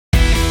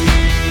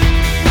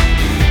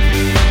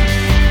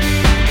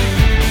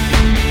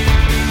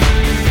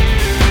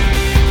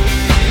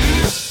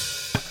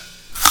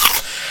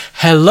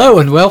Hello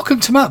and welcome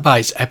to Mac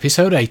Bites,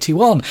 episode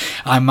 81.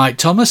 I'm Mike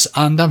Thomas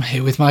and I'm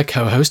here with my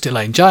co-host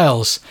Elaine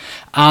Giles.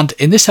 And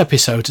in this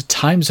episode,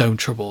 time zone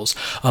troubles,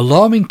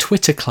 alarming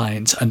Twitter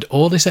clients, and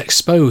all is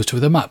exposed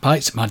with a Mac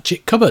Bites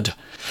magic cupboard.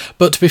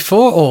 But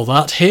before all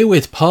that, here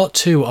with part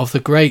 2 of the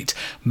great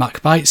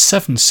Mac Bites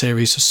 7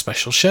 series of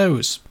special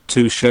shows.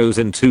 2 shows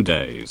in 2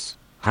 days.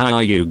 How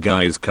are you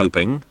guys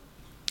coping?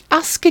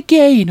 Ask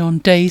again on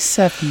day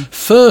 7.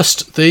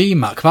 First, the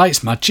Mac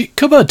Bites magic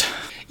cupboard.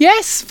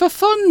 Yes, for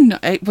fun.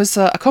 It was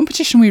a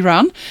competition we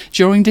ran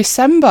during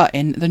December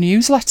in the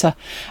newsletter.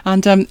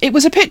 And it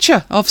was a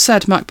picture of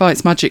said Mac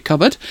Bites Magic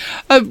Cupboard,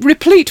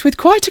 replete with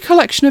quite a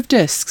collection of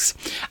discs.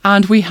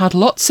 And we had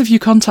lots of you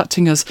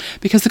contacting us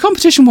because the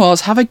competition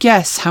was, have a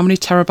guess how many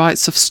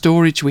terabytes of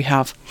storage we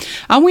have.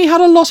 And we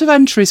had a lot of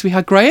entries. We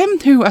had Graham,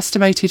 who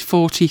estimated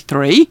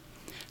 43.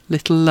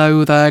 Little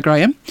low there,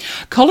 Graham.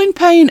 Colin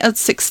Payne at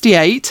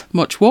 68,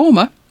 much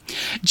warmer.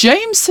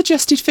 James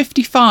suggested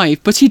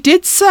 55, but he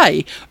did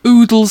say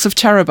oodles of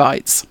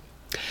terabytes.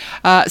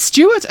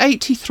 Stuart,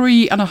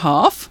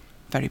 83.5,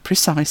 very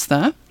precise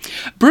there.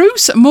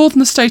 Bruce, more than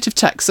the state of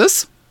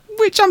Texas,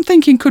 which I'm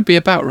thinking could be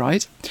about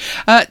right.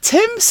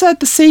 Tim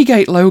said the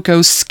Seagate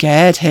logos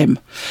scared him,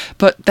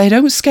 but they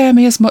don't scare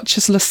me as much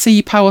as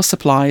LaCie Power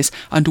Supplies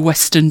and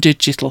Western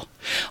Digital.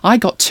 I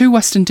got 2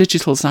 Western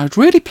Digitals and I was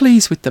really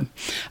pleased with them.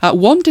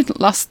 One didn't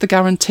last the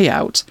guarantee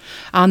out,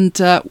 and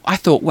I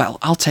thought, well,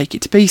 I'll take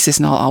it to pieces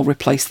and I'll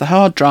replace the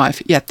hard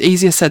drive. Yeah,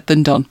 easier said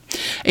than done.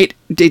 It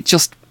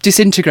just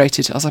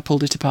disintegrated as I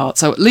pulled it apart,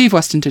 so leave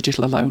Western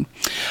Digital alone.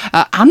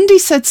 Andy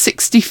said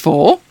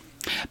 64.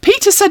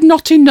 Peter said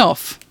not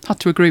enough. Had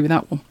to agree with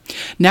that one.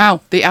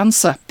 Now, the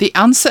answer. The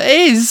answer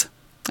is,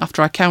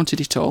 after I counted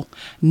it all,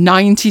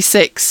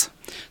 96.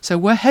 So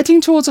we're heading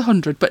towards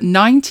 100, but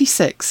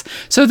 96.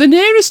 So the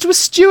nearest was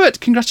Stuart.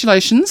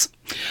 Congratulations.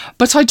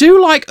 But I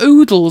do like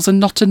oodles and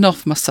not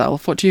enough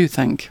myself. What do you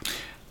think?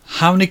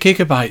 How many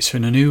gigabytes are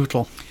in a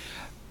noodle?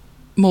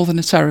 More than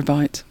a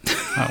terabyte.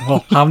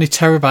 Well, how many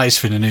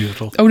terabytes are in a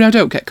noodle? Oh, no,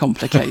 don't get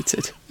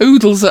complicated.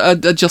 Oodles are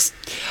just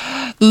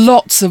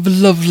lots of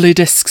lovely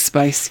disk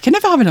space. You can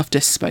never have enough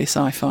disk space,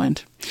 I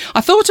find.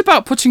 I thought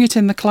about putting it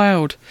in the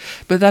cloud,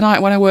 but then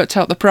when I worked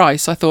out the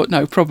price, I thought,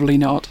 no, probably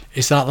not.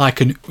 Is that like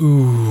an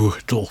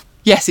oodle?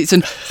 Yes, it's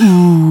an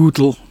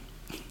oodle.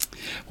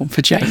 One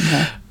for Jane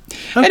there.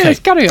 Okay. Anyways,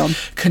 carry on.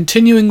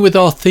 Continuing with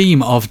our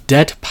theme of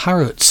dead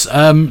parrots,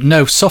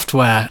 no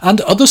software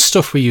and other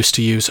stuff we used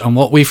to use and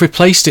what we've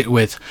replaced it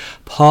with,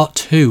 part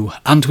 2,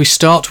 and we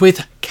start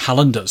with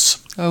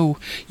calendars. Oh,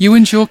 you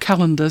and your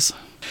calendars.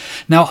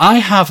 Now, I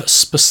have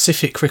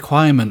specific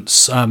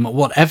requirements.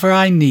 Whatever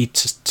I need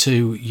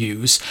to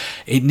use,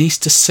 it needs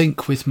to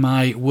sync with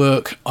my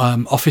work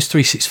Office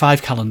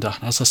 365 calendar.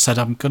 As I said,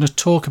 I'm going to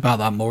talk about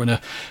that more in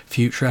a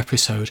future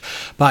episode.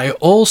 But I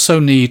also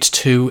need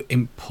to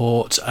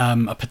import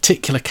a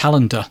particular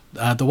calendar.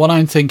 The one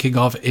I'm thinking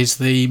of is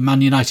the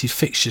Man United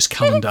fixtures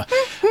calendar,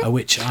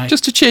 which I...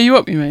 Just to cheer you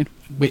up, you mean?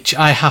 Which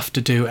I have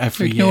to do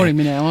every year. You're ignoring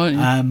me now,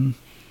 aren't you?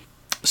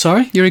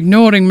 Sorry? You're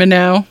ignoring me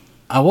now.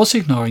 I was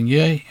ignoring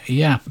you,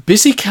 yeah.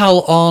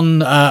 BusyCal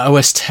on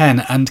OS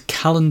X and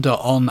Calendar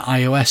on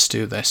iOS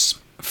do this.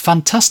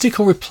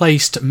 Fantastical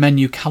replaced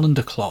menu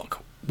calendar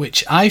clock,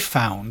 which I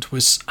found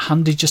was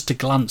handy just to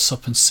glance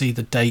up and see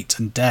the date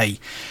and day.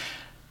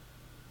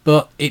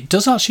 But it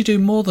does actually do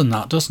more than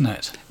that, doesn't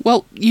it?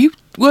 Well, you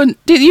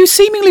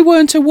seemingly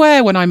weren't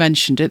aware when I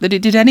mentioned it that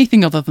it did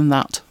anything other than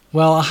that.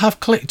 Well, I have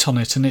clicked on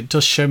it and it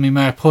does show me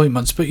my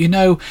appointments, but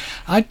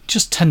I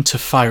just tend to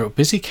fire up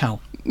BusyCal.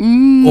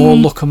 Or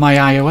look on my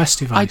iOS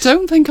device. I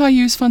don't think I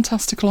use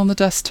Fantastical on the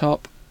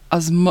desktop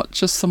as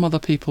much as some other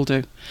people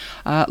do.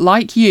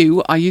 Like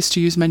you, I used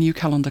to use Menu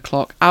Calendar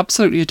Clock.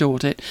 Absolutely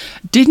adored it.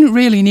 Didn't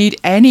really need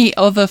any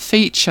other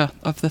feature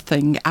of the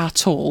thing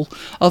at all,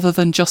 other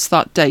than just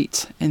that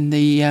date in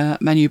the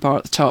menu bar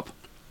at the top.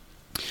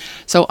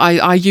 So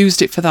I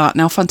used it for that.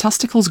 Now,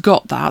 Fantastical's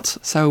got that,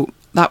 so...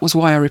 that was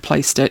why I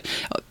replaced it.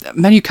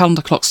 Menu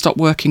Calendar Clock stopped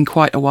working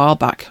quite a while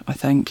back, I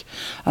think.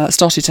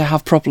 Started to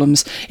have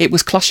problems. It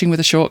was clashing with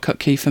a shortcut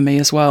key for me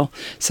as well.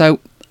 So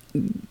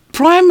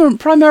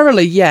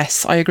primarily,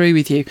 yes, I agree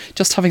with you.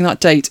 Just having that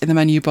date in the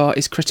menu bar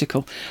is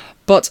critical.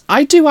 But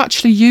I do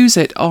actually use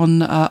it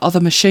on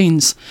other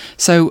machines.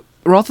 So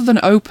rather than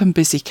open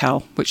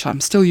BusyCal, which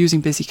I'm still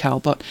using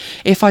BusyCal, but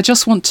if I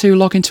just want to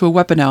log into a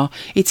webinar,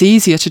 it's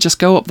easier to just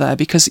go up there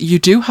because you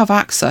do have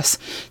access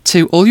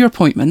to all your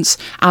appointments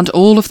and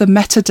all of the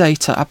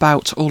metadata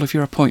about all of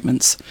your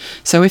appointments.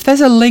 So if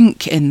there's a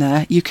link in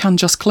there, you can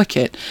just click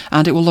it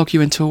and it will log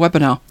you into a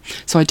webinar.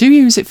 So I do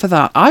use it for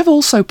that. I've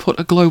also put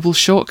a global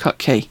shortcut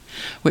key,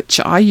 which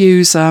I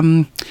use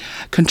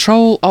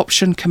Control,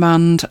 Option,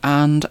 Command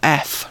and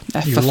F.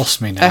 You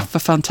lost me now. F for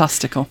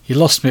Fantastical. You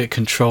lost me at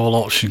Control,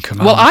 Option,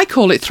 Command. Well, I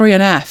call it 3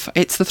 and F.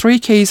 It's the 3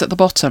 keys at the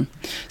bottom.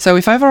 So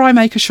if ever I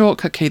make a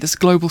shortcut key that's a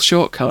global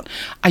shortcut,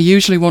 I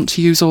usually want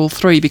to use all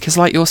 3 because,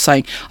 like you're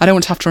saying, I don't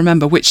want to have to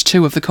remember which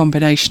 2 of the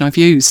combination I've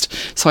used.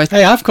 So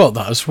hey, I've got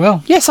that as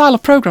well. Yes, I'll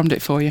have programmed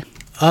it for you.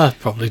 I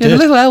probably Yeah, did. the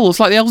little elves,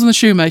 like the elves in the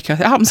shoemaker. It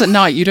happens at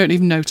night, you don't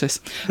even notice.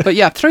 But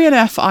yeah, 3 and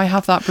F, I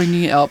have that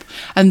bringing it up.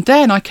 And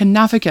then I can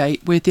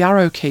navigate with the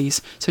arrow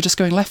keys. So just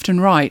going left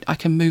and right, I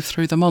can move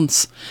through the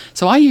months.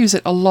 So I use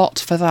it a lot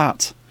for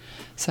that.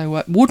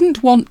 So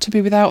wouldn't want to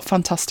be without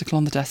Fantastical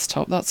on the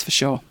desktop, that's for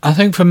sure. I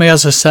think for me,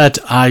 as I said,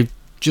 I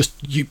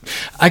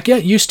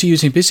get used to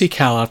using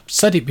BusyCal. I've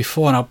said it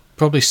before, and I'll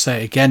probably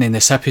say it again in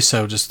this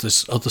episode as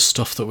there's other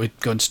stuff that we're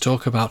going to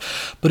talk about.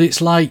 But it's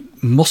like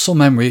muscle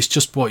memory. It's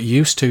just what you're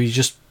used to. You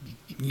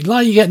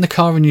get in the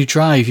car and you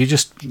drive. You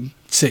just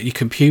sit at your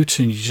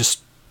computer and you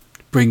just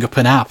bring up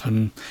an app,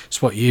 and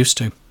it's what you're used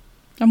to.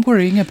 I'm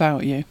worrying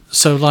about you.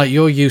 So, like,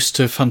 you're used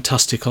to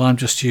Fantastical. I'm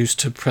just used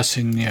to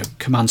pressing,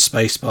 Command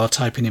Spacebar,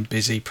 typing in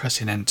busy,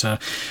 pressing enter,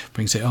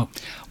 brings it up.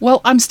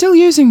 Well, I'm still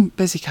using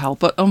BusyCal,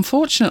 but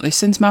unfortunately,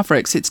 since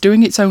Mavericks, it's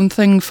doing its own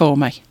thing for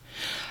me.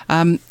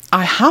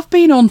 I have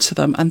been onto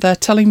them, and they're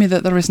telling me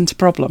that there isn't a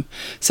problem.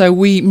 So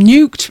we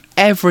nuked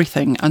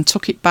everything and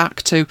took it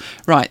back to,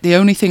 right, the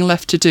only thing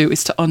left to do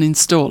is to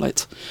uninstall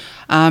it.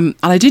 And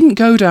I didn't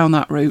go down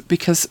that route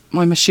because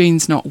my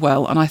machine's not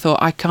well, and I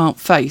thought I can't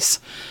face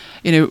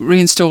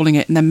reinstalling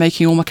it and then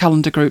making all my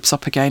calendar groups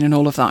up again and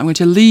all of that. I'm going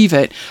to leave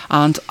it,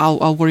 and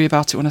I'll worry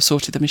about it when I've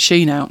sorted the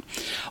machine out.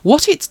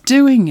 What it's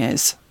doing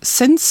is,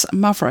 since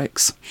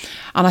Mavericks,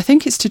 and I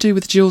think it's to do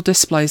with dual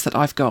displays that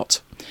I've got,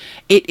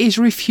 it is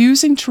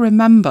refusing to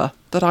remember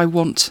that I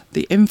want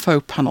the info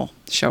panel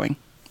showing.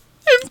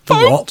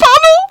 Info panel!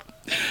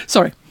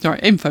 Sorry,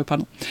 info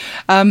panel.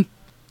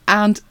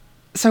 And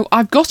so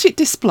I've got it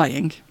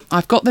displaying.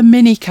 I've got the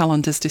mini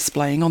calendars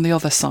displaying on the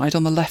other side,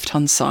 on the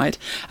left-hand side,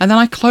 and then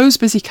I close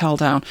BusyCal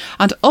down.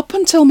 And up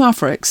until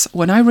Mavericks,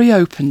 when I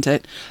reopened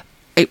it,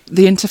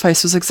 the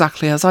interface was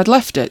exactly as I'd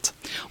left it.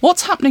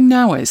 What's happening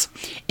now is,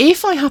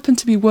 if I happen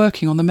to be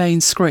working on the main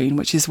screen,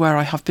 which is where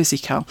I have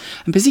BusyCal,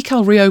 and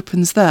BusyCal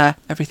reopens there,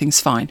 everything's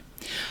fine.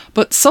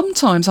 But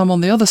sometimes I'm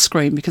on the other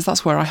screen because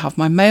that's where I have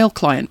my mail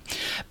client.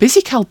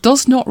 BusyCal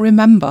does not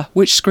remember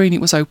which screen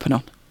it was open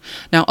on.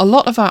 Now, a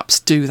lot of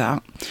apps do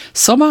that.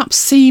 Some apps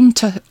seem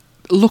to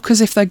look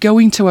as if they're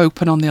going to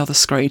open on the other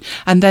screen,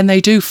 and then they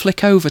do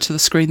flick over to the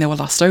screen they were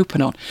last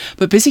open on.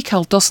 But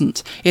BusyCal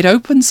doesn't. It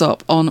opens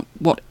up on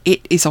what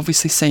it is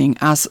obviously seeing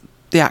as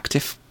the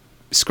active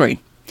screen.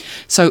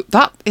 So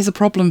that is a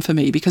problem for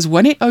me, because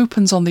when it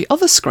opens on the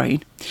other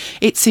screen,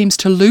 it seems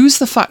to lose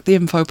the fact the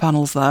info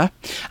panel's there,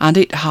 and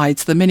it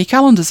hides the mini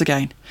calendars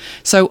again.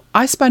 So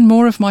I spend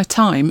more of my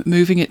time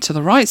moving it to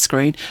the right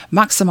screen,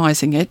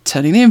 maximising it,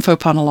 turning the info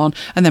panel on,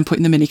 and then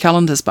putting the mini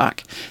calendars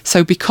back.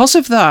 So because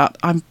of that,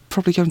 I'm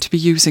probably going to be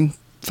using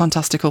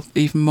Fantastical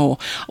even more.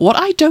 What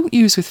I don't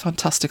use with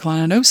Fantastical,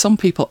 and I know some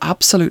people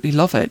absolutely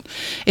love it,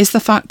 is the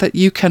fact that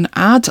you can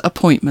add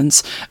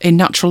appointments in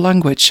natural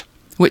language,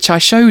 which I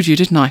showed you,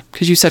 didn't I?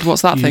 Because you said,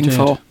 what's that thing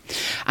for?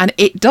 And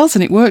it does,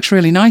 and it works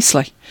really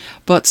nicely.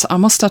 But I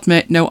must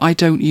admit, no, I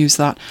don't use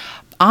that.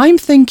 I'm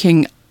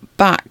thinking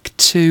back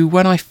to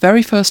when I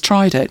very first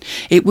tried it.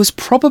 It was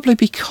probably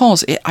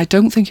because I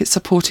don't think it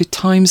supported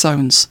time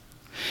zones.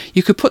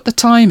 You could put the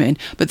time in,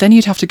 but then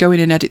you'd have to go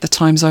in and edit the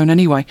time zone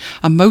anyway.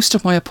 And most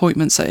of my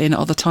appointments are in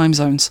other time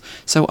zones,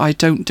 so I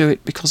don't do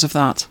it because of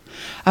that.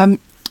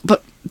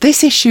 But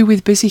this issue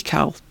with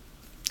BusyCal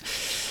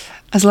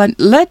has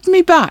led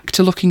me back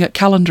to looking at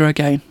Calendar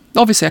again.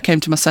 Obviously, I came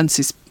to my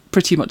senses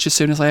pretty much as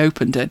soon as I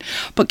opened it.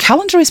 But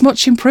Calendar is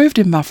much improved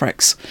in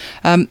Mavericks.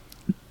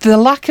 The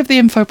lack of the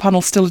info panel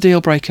is still a deal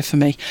breaker for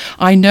me.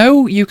 I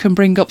know you can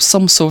bring up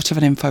some sort of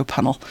an info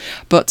panel,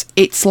 but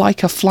it's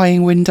like a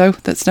flying window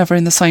that's never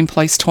in the same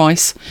place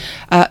twice.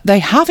 They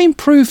have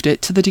improved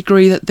it to the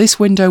degree that this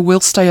window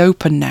will stay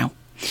open now.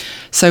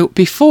 So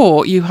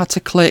before, you had to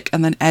click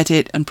and then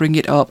edit and bring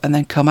it up and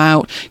then come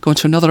out, go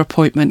into another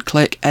appointment,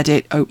 click,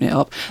 edit, open it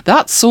up.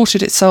 That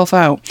sorted itself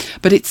out,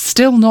 but it's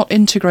still not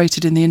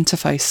integrated in the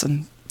interface,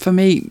 and for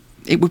me,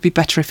 it would be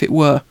better if it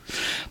were.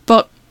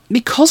 But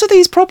because of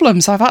these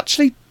problems, I've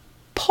actually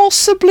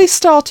possibly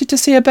started to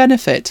see a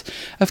benefit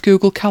of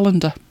Google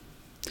Calendar.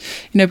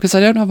 Because I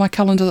don't have my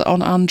calendar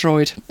on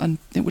Android, and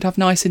it would have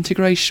nice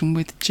integration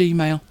with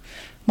Gmail.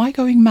 Am I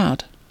going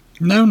mad?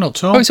 No, not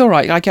at all. Oh, it's all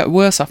right. I get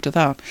worse after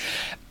that.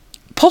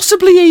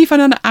 Possibly even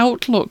an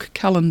Outlook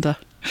calendar,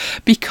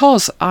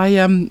 because I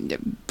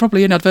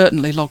probably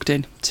inadvertently logged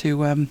in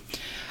to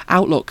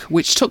Outlook,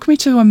 which took me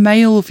to a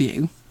mail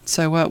view.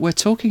 So we're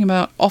talking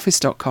about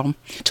Office.com.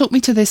 It took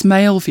me to this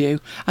mail view,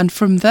 and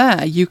from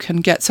there you can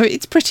get... So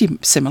it's pretty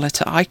similar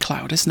to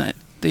iCloud, isn't it?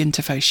 The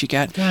interface you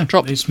get. Yeah,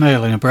 it's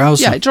mail in a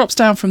browser. Yeah, it drops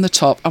down from the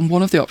top, and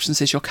one of the options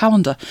is your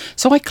calendar.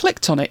 So I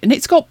clicked on it, and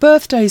it's got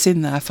birthdays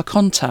in there for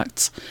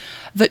contacts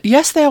that,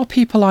 yes, they are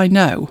people I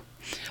know,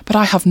 but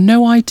I have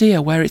no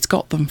idea where it's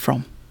got them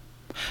from,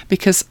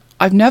 because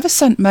I've never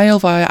sent mail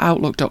via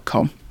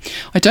Outlook.com.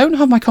 I don't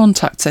have my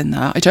contacts in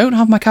there. I don't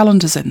have my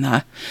calendars in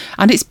there.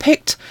 And it's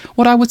picked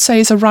what I would say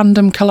is a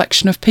random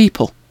collection of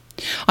people.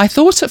 I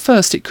thought at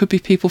first it could be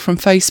people from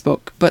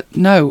Facebook, but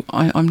no,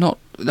 I'm not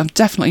I'm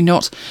definitely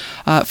not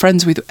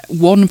friends with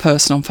one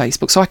person on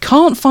Facebook, so I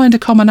can't find a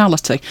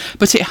commonality,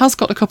 but it has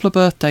got a couple of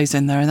birthdays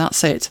in there, and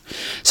that's it.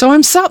 So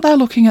I'm sat there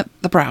looking at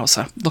the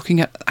browser, looking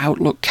at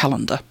Outlook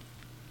calendar.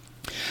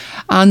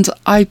 And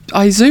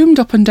I zoomed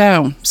up and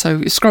down,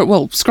 so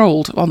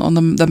scrolled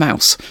on the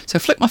mouse. So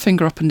flicked my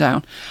finger up and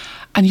down,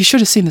 and you should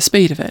have seen the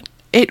speed of it.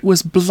 It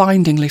was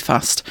blindingly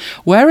fast.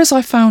 Whereas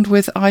I found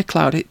with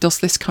iCloud, it does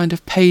this kind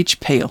of page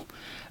peel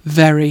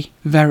very,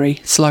 very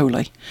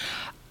slowly.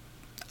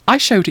 I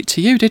showed it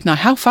to you, didn't I?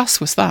 How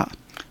fast was that?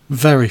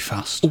 Very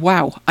fast.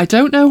 Wow. I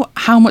don't know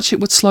how much it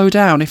would slow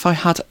down if I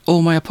had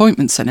all my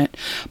appointments in it,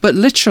 but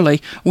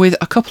literally with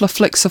a couple of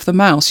flicks of the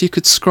mouse, you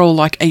could scroll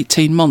like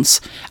 18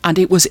 months, and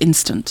it was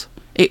instant.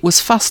 It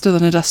was faster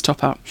than a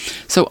desktop app.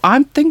 So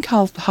I think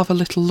I'll have a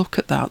little look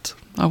at that.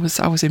 I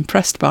was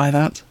impressed by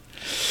that.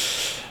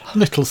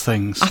 Little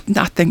things. I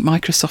think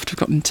Microsoft have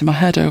gotten into my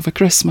head over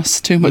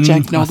Christmas. Too much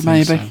eggnog,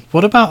 maybe. So.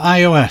 What about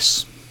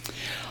iOS?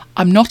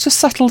 I'm not as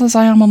settled as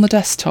I am on the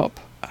desktop.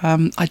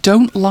 I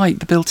don't like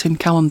the built-in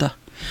calendar.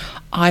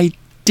 I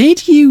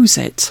did use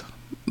it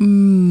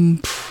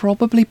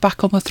probably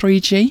back on the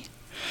 3G.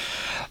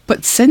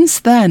 But since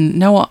then,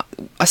 no,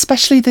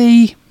 especially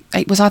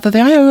it was either the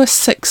iOS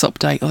 6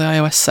 update or the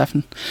iOS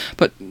 7.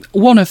 But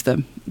one of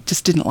them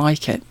just didn't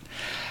like it.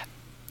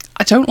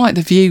 I don't like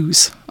the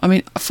views. I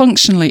mean,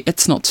 functionally,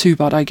 it's not too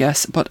bad, I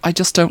guess, but I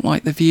just don't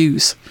like the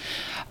views.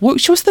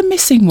 Which was the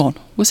missing one?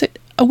 Was it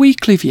a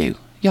weekly view?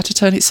 You had to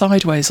turn it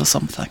sideways or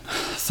something.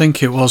 I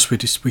think it was.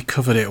 We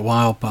covered it a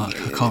while back.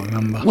 I can't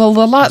remember. Well,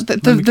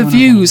 the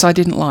views I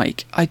didn't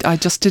like. I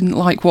just didn't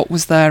like what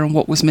was there and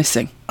what was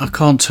missing. I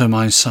can't turn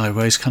mine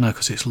sideways, can I?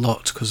 Because it's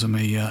locked because of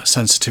my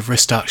sensitive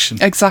wrist action.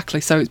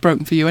 Exactly. So it's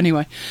broken for you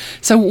anyway.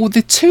 So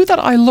the two that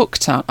I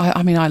looked at,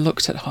 I mean, I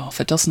looked at half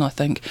a dozen, I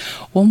think.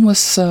 One was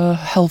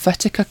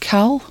Helvetica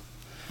Cal.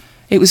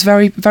 It was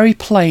very, very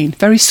plain,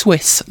 very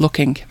Swiss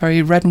looking,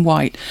 very red and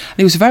white.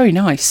 And it was very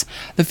nice.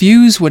 The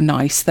views were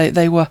nice.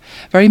 They were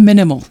very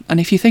minimal. And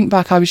if you think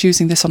back, I was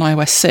using this on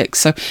iOS 6,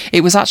 so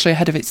it was actually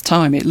ahead of its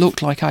time. It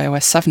looked like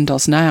iOS 7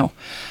 does now.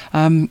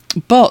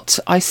 But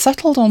I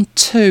settled on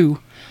two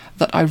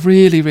that I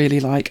really,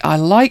 really like. I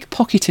like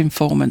Pocket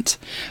Informant,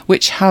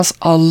 which has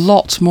a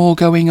lot more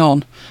going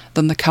on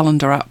than the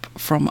calendar app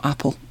from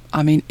Apple.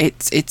 I mean,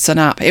 it's an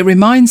app. It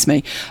reminds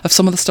me of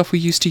some of the stuff we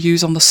used to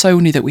use on the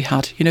Sony that we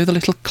had. You know, the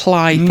little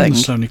Cly thing. The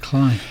Sony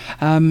Cly.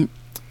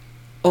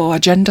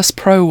 Agendas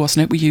Pro,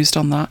 wasn't it? We used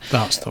on that.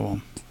 That's the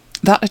one.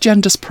 That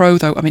Agendas Pro,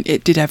 though, I mean,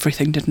 it did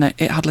everything, didn't it?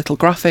 It had little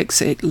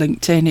graphics, it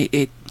linked in,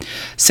 it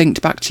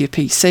synced back to your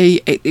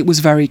PC. It was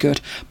very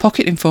good.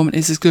 Pocket Informant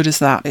is as good as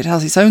that. It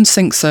has its own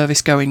sync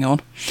service going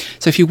on.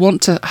 So if you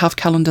want to have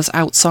calendars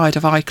outside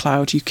of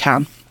iCloud, you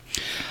can.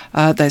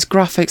 There's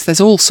graphics,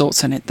 there's all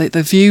sorts in it.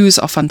 The views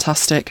are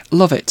fantastic.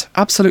 Love it.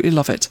 Absolutely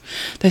love it.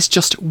 There's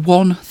just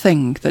one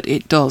thing that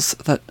it does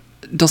that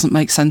doesn't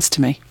make sense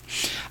to me,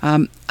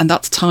 and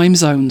that's time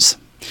zones.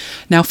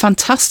 Now,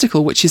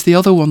 Fantastical, which is the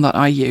other one that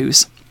I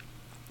use,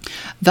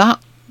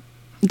 that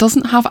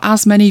doesn't have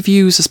as many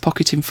views as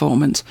Pocket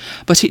Informant,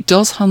 but it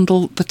does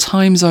handle the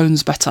time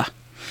zones better.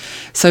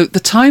 So the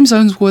time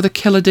zones were the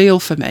killer deal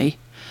for me.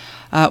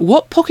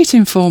 What Pocket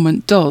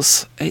Informant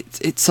does,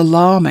 it's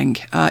alarming.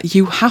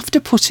 You have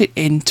to put it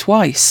in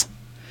twice.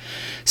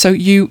 So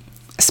you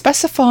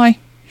specify...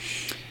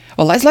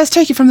 Well, let's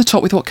take it from the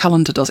top with what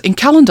Calendar does. In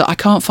Calendar, I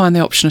can't find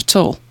the option at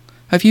all.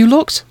 Have you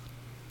looked?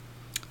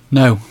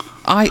 No.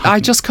 I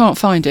just can't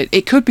find it.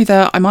 It could be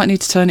there. I might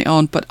need to turn it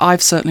on, but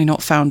I've certainly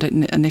not found it.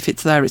 And if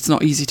it's there, it's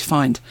not easy to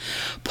find.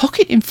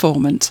 Pocket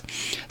Informant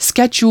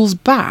schedules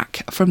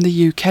back from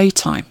the UK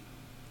time.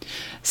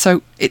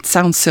 So it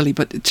sounds silly,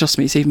 but trust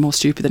me, it's even more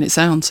stupid than it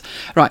sounds.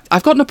 Right,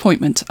 I've got an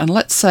appointment, and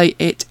let's say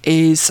it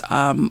is,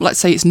 let's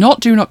say it's not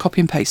Do Not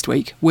Copy and Paste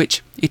week,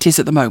 which it is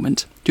at the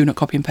moment. Do Not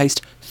Copy and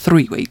Paste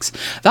 3 weeks.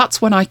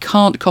 That's when I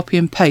can't copy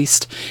and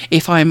paste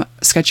if I'm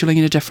scheduling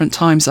in a different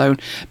time zone,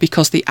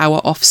 because the hour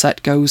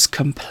offset goes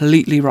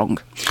completely wrong.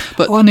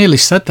 But I nearly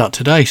said that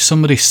today.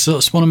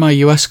 One of my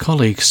US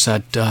colleagues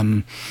said,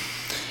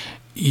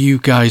 you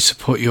guys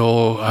put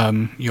you're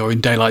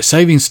in daylight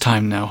savings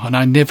time now, and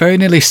I very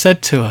nearly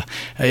said to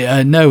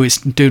her, no, it's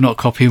Do Not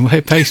Copy and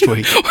Paste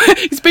week.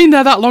 It's been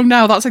there that long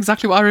now. That's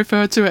exactly what I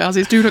refer to it as.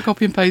 It's Do Not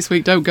Copy and Paste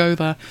week. Don't go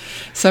there.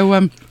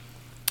 So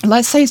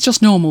let's say it's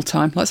just normal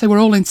time. Let's say we're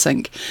all in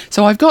sync.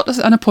 So I've got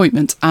an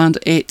appointment, and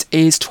it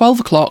is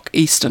 12 o'clock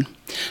Eastern.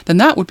 Then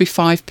that would be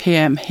 5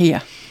 p.m.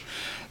 here.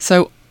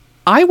 So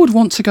I would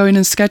want to go in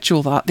and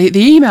schedule that. The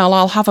email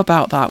I'll have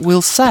about that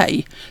will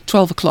say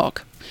 12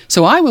 o'clock.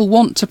 So I will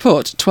want to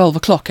put 12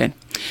 o'clock in.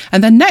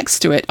 And then next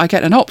to it, I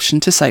get an option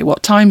to say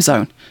what time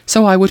zone.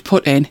 So I would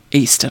put in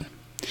Eastern.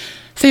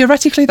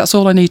 Theoretically, that's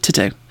all I need to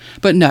do.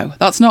 But no,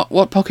 that's not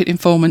what Pocket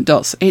Informant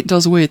does. It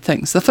does weird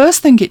things. The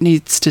first thing it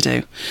needs to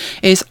do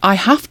is I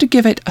have to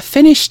give it a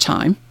finish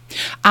time,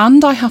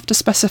 and I have to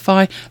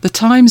specify the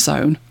time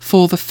zone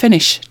for the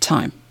finish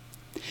time.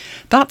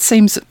 That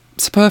seems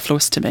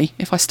superfluous to me.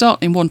 If I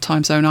start in one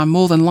time zone, I'm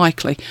more than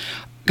likely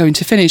going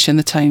to finish in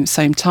the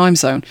same time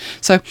zone.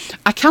 So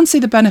I can see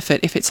the benefit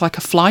if it's like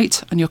a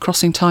flight and you're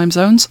crossing time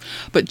zones,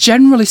 but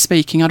generally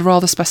speaking, I'd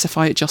rather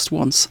specify it just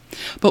once.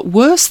 But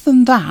worse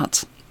than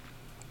that,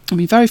 I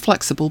mean, very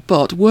flexible,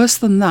 but worse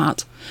than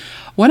that,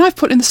 when I've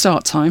put in the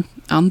start time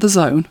and the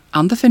zone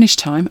and the finish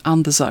time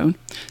and the zone,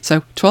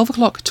 so 12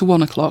 o'clock to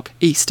 1 o'clock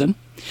Eastern,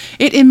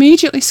 it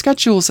immediately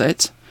schedules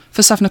it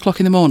for 7 o'clock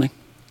in the morning.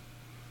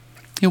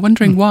 You're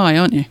wondering why,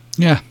 aren't you?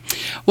 Yeah.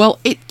 Well,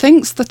 it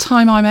thinks the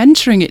time I'm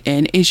entering it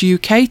in is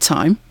UK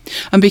time,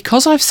 and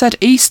because I've said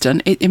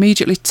Eastern, it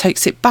immediately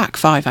takes it back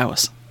 5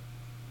 hours.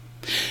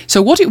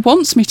 So what it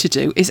wants me to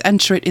do is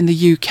enter it in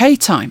the UK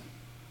time.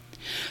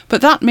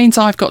 But that means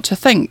I've got to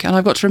think, and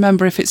I've got to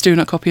remember if it's do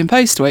not copy and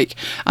paste week.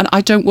 And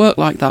I don't work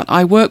like that.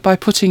 I work by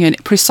putting in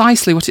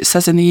precisely what it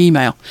says in the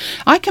email.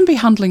 I can be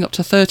handling up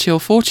to 30 or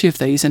 40 of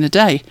these in a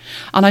day,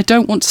 and I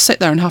don't want to sit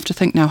there and have to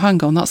think, now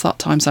hang on, that's that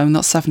time zone,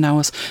 that's 7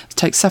 hours,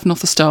 take 7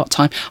 off the start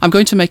time. I'm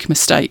going to make a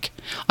mistake.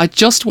 I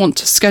just want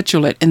to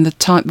schedule it in the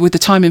time with the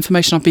time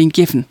information I've been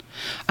given.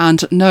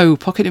 And no,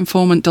 Pocket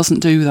Informant doesn't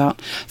do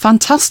that.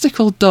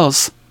 Fantastical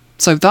does.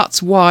 So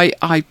that's why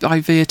I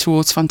veer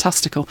towards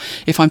Fantastical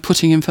if I'm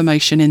putting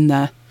information in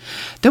there.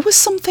 There was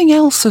something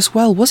else as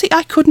well. Was it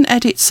I couldn't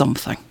edit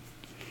something?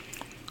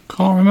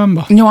 Can't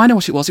remember. No, I know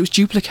what it was. It was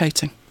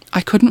duplicating.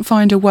 I couldn't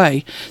find a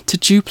way to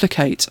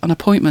duplicate an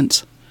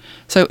appointment.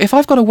 So if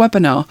I've got a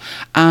webinar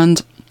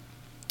and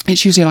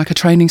it's usually like a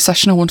training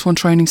session, a one-to-one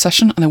training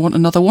session, and I want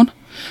another one,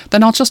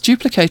 then I'll just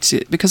duplicate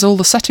it because all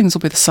the settings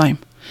will be the same.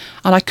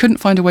 And I couldn't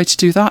find a way to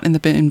do that in the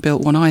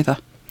inbuilt one either.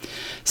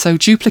 So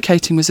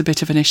duplicating was a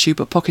bit of an issue,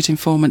 but Pocket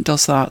Informant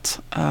does that.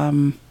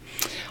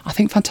 I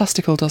think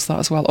Fantastical does that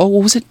as well.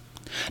 Or was it?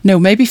 No,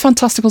 maybe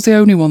Fantastical's the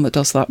only one that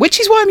does that, which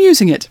is why I'm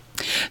using it.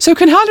 So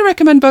can highly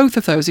recommend both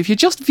of those. If you're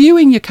just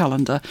viewing your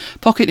calendar,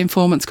 Pocket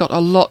Informant's got a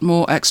lot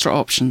more extra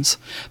options.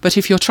 But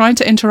if you're trying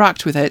to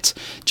interact with it,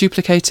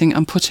 duplicating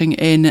and putting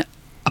in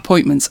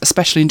appointments,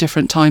 especially in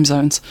different time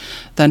zones,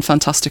 then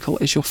Fantastical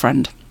is your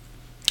friend.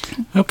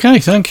 Okay,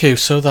 thank you.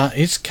 So that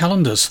is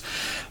calendars.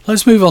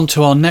 Let's move on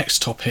to our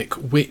next topic,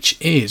 which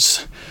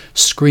is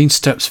Screen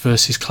Steps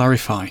versus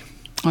Clarify.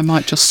 I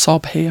might just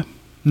sob here.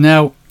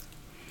 Now,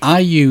 I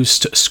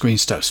used Screen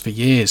Steps for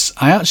years.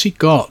 I actually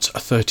got a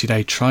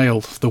 30-day trial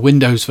of the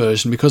Windows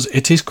version because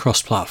it is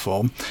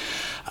cross-platform.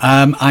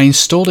 I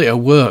installed it at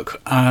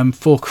work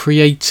for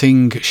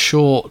creating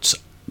short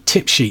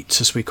tip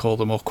sheets, as we call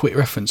them, or quick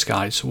reference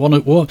guides. One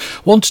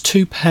to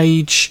 2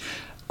 page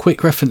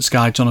quick reference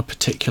guides on a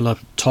particular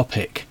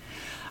topic.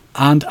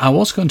 And I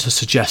was going to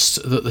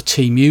suggest that the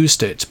team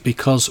used it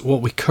because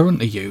what we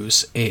currently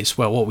use is,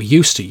 well, what we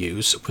used to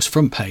use was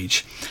Front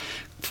Page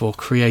for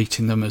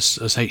creating them as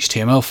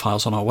HTML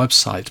files on our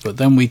website. But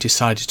then we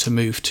decided to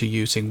move to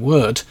using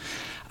Word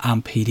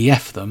and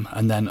PDF them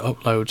and then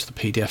upload the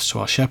PDFs to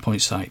our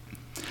SharePoint site.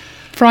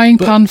 Frying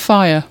pan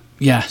fire.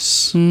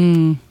 Yes.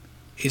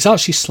 It's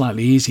actually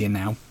slightly easier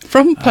now.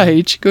 Front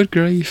page, good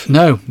grief.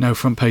 No,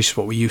 Front Page is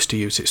what we used to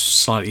use. It's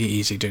slightly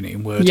easier doing it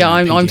in Word. Yeah,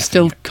 I'm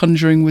still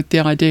conjuring with the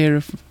idea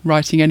of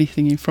writing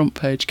anything in Front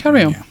Page.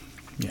 Carry on.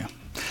 Yeah.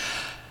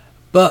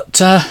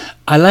 But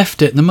I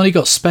left it and the money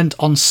got spent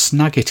on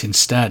Snagit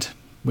instead.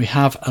 We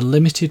have a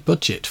limited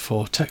budget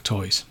for tech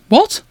toys.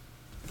 What?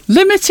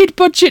 Limited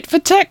budget for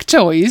tech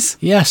toys?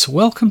 Yes,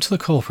 welcome to the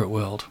corporate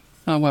world.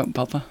 I won't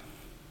bother.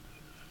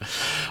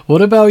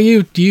 What about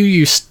you? Do you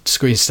use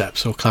Screen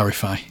Steps or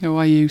Clarify? Oh,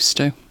 I used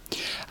to.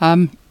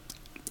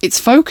 It's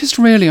focused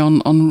really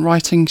on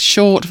writing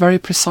short, very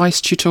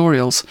precise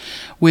tutorials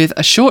with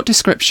a short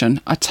description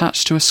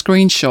attached to a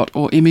screenshot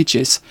or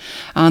images.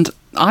 And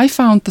I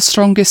found the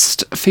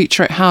strongest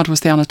feature it had was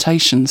the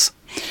annotations.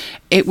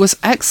 It was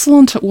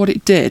excellent at what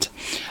it did.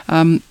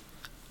 When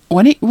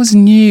it was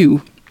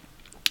new,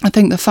 I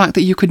think the fact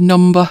that you could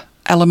number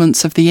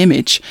elements of the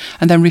image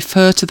and then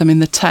refer to them in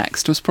the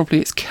text was probably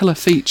its killer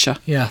feature.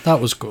 Yeah, that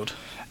was good.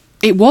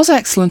 It was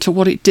excellent at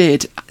what it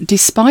did,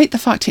 despite the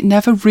fact it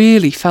never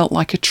really felt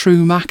like a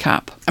true Mac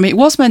app. I mean, it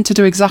was meant to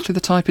do exactly the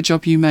type of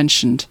job you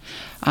mentioned.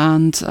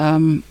 And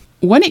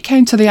when it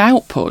came to the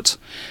output,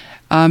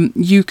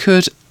 you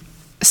could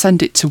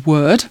send it to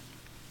Word,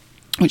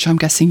 which I'm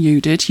guessing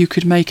you did. You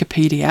could make a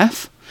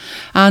PDF.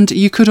 And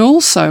you could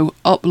also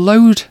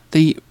upload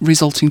the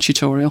resulting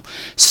tutorial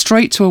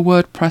straight to a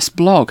WordPress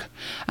blog.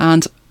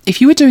 And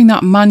if you were doing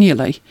that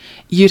manually,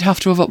 you'd have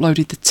to have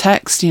uploaded the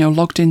text,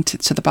 logged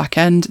into the back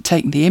end,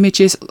 taken the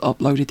images,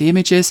 uploaded the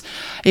images.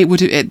 It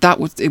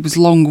was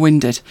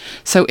long-winded.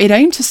 So it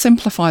aimed to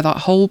simplify that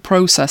whole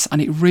process,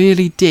 and it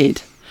really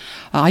did.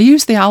 I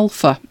used the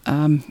Alpha,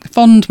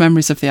 fond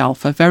memories of the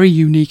Alpha, very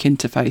unique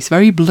interface,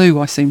 very blue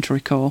I seem to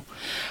recall.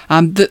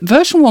 The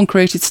version 1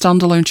 created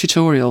standalone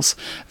tutorials.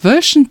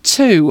 Version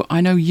 2,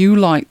 I know you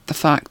liked the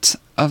fact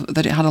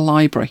that it had a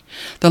library.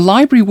 The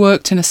library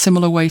worked in a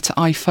similar way to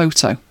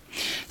iPhoto.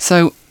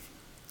 So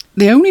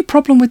the only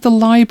problem with the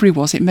library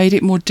was it made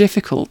it more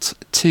difficult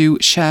to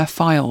share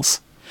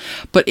files.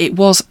 But it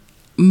was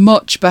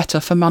much better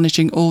for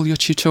managing all your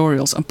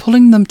tutorials and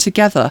pulling them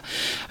together.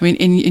 I mean,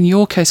 in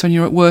your case, when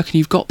you're at work and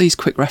you've got these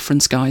quick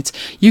reference guides,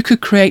 you could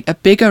create a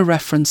bigger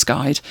reference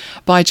guide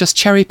by just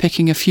cherry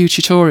picking a few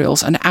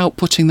tutorials and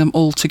outputting them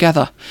all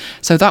together.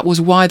 So that was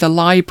why the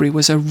library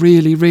was a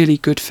really, really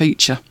good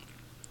feature.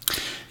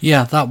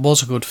 Yeah, that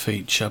was a good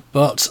feature,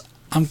 but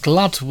I'm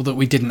glad that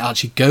we didn't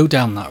actually go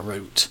down that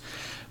route,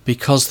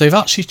 because they've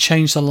actually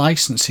changed the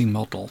licensing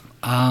model,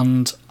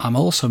 and I'm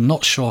also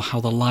not sure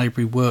how the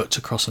library worked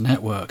across a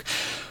network.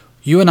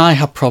 You and I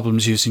had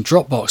problems using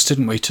Dropbox,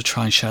 didn't we, to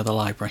try and share the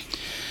library?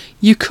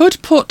 You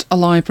could put a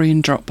library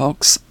in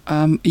Dropbox.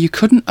 You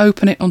couldn't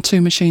open it on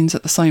two machines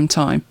at the same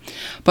time.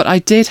 But I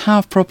did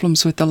have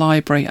problems with the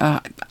library.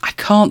 I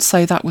can't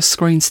say that was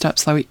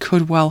ScreenSteps, though. It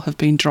could well have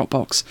been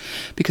Dropbox,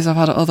 because I've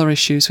had other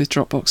issues with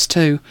Dropbox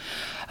too.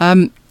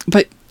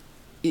 But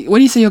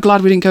when you say you're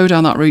glad we didn't go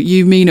down that route,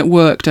 you mean at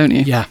work, don't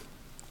you? Yeah.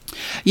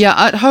 Yeah,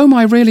 at home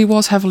I really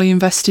was heavily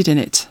invested in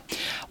it.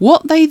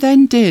 What they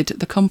then did,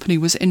 the company,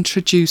 was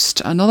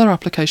introduced another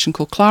application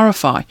called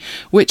Clarify,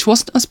 which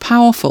wasn't as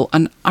powerful.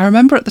 And I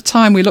remember at the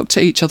time we looked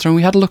at each other and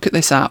we had a look at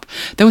this app.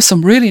 There were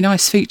some really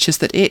nice features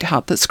that it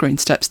had that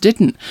ScreenSteps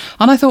didn't.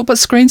 And I thought, but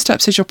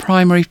ScreenSteps is your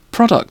primary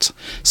product.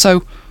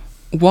 So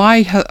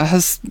why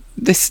has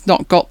this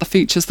not got the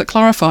features that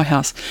Clarify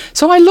has?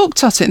 So I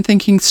looked at it and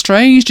thinking,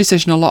 strange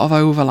decision, a lot of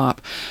overlap.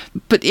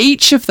 But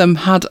each of them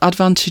had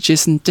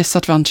advantages and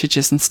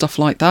disadvantages and stuff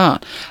like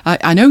that.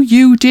 I know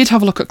you did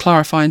have a look at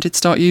Clarify and did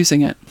start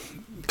using it.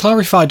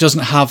 Clarify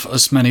doesn't have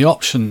as many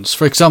options.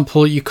 For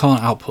example, you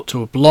can't output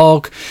to a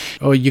blog,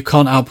 or you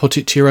can't output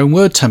it to your own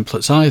Word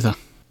templates either.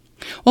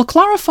 Well,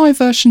 Clarify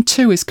version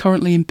 2 is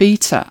currently in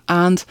beta,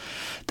 and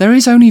there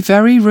is only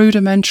very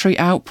rudimentary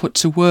output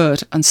to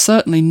Word and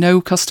certainly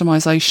no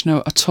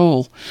customization at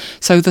all.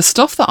 So the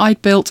stuff that I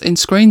built in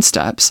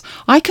ScreenSteps,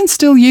 I can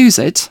still use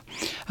it,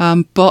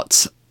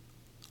 but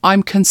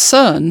I'm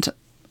concerned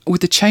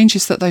with the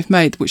changes that they've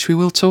made, which we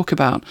will talk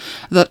about,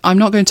 that I'm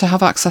not going to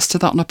have access to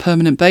that on a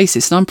permanent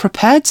basis. And I'm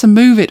prepared to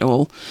move it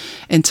all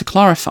into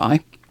Clarify.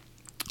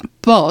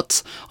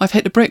 But I've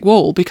hit a brick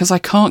wall because I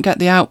can't get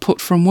the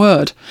output from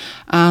Word.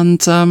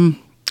 And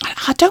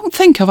I don't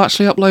think I've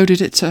actually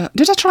uploaded it to...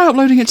 Did I try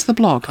uploading it to the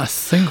blog? I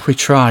think we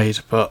tried,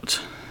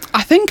 but...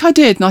 I think I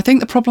did. And I think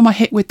the problem I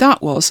hit with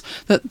that was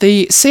that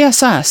the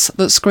CSS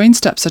that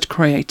ScreenSteps had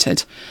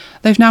created,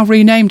 they've now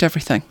renamed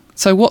everything.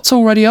 So what's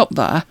already up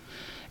there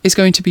is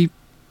going to be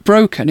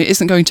broken. It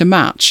isn't going to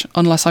match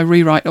unless I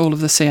rewrite all of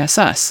the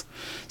CSS.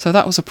 So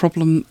that was a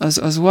problem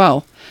as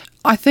well.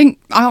 I think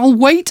I'll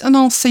wait and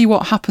I'll see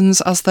what happens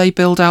as they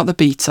build out the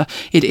beta.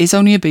 It is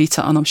only a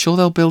beta and I'm sure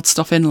they'll build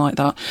stuff in like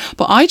that.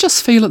 But I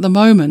just feel at the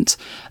moment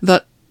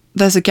that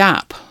there's a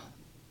gap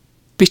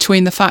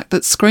between the fact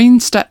that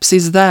ScreenSteps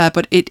is there,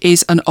 but it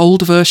is an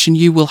old version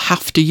you will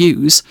have to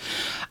use,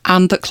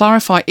 and that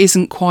Clarify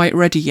isn't quite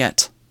ready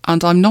yet.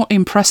 And I'm not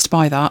impressed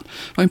by that.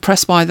 I'm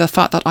impressed by the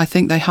fact that I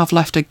think they have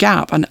left a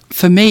gap. And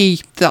for me,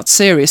 that's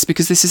serious,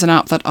 because this is an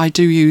app that I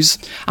do use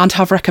and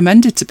have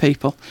recommended to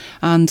people.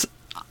 And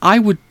I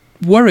would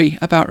worry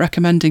about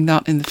recommending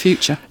that in the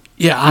future.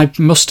 Yeah, I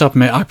must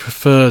admit I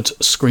preferred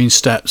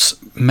ScreenSteps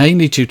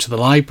mainly due to the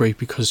library,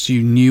 because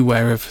you knew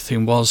where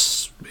everything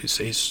was.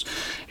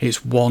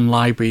 It's one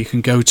library you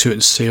can go to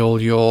and see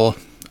all your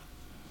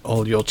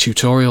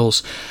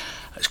tutorials.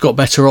 It's got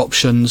better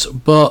options,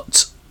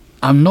 but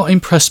I'm not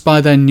impressed by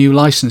their new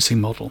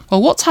licensing model.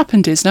 Well, what's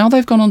happened is now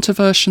they've gone on to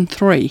version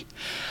 3,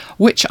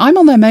 which I'm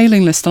on their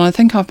mailing list, and I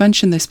think I've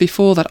mentioned this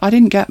before, that I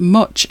didn't get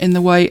much in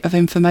the way of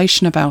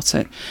information about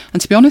it.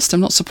 And to be honest, I'm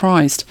not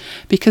surprised,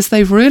 because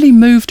they've really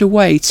moved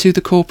away to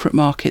the corporate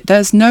market.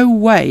 There's no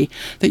way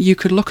that you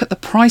could look at the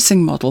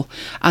pricing model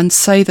and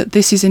say that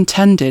this is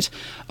intended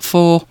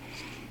for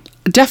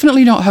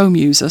definitely not home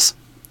users,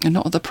 and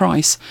not at the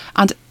price,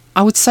 and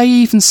I would say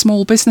even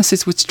small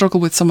businesses would struggle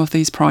with some of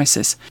these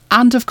prices.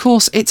 And of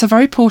course, it's a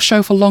very poor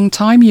show for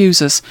long-time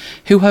users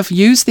who have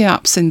used the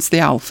app since the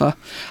alpha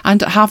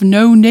and have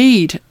no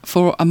need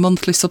for a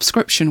monthly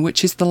subscription,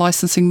 which is the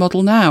licensing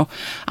model now.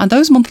 And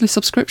those monthly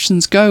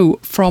subscriptions go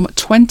from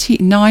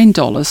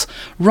 $29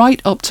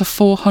 right up to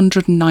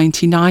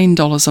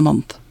 $499 a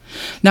month.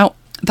 Now,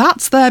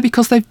 that's there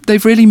because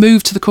they've really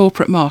moved to the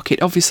corporate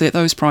market. Obviously, at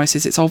those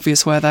prices, it's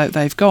obvious where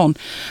they've gone.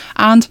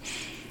 And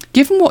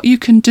given what you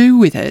can do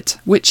with it,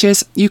 which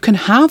is you can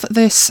have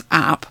this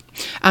app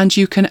and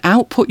you can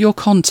output your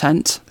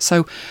content,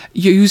 so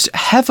used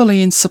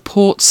heavily in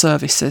support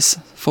services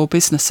for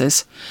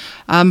businesses,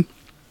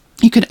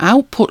 you can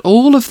output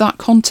all of that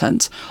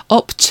content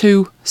up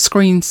to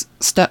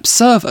ScreenSteps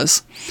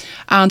servers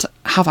and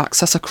have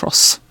access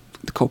across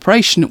the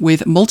corporation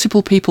with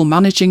multiple people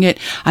managing it,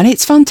 and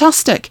it's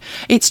fantastic.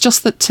 It's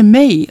just that to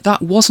me,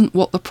 that wasn't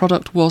what the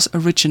product was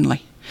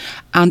originally.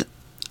 And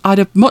I'd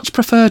have much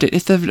preferred it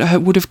if they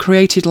would have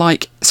created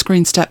like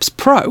ScreenSteps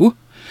Pro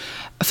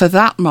for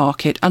that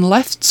market and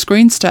left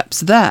ScreenSteps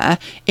there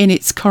in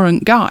its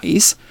current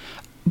guise,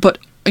 but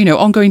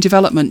ongoing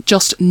development,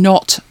 just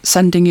not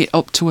sending it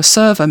up to a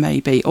server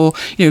maybe, or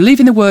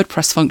leaving the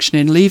WordPress function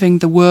in, leaving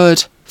the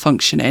Word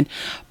functioning,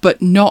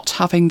 but not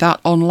having that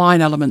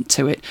online element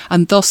to it,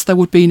 and thus there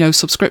would be no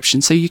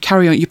subscription. So you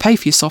carry on, you pay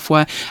for your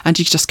software, and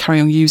you just carry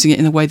on using it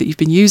in the way that you've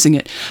been using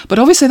it. But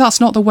obviously that's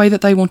not the way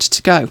that they wanted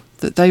to go.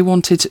 That they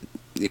wanted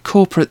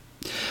corporate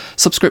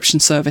subscription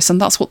service,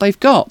 and that's what they've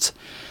got.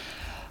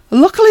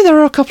 Luckily, there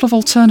are a couple of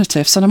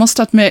alternatives, and I must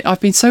admit I've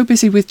been so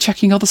busy with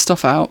checking other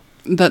stuff out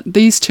that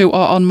these two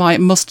are on my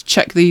must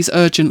check these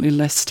urgently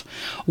list.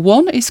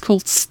 One is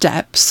called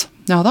Steps.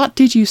 Now that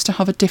did used to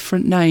have a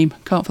different name.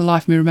 Can't for the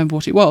life of me remember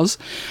what it was,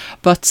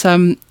 but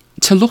to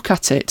look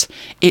at it,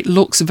 it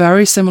looks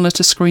very similar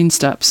to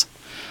ScreenSteps,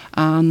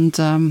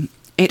 and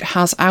it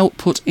has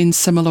output in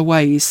similar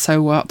ways.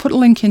 So I'll put a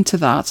link into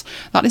that.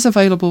 That is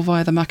available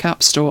via the Mac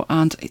App Store,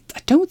 and I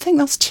don't think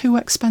that's too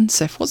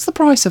expensive. What's the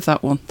price of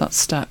that one? That's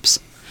Steps.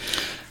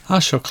 I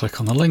shall click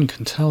on the link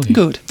and tell you.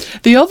 Good.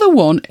 The other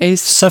one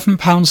is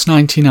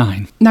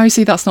 £7.99. Now you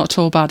see, that's not at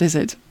all bad, is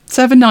it?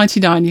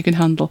 $7.99 you can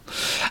handle.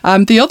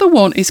 The other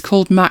one is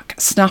called Mac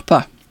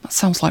Snapper. That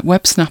sounds like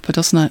Web Snapper,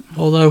 doesn't it?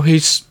 Although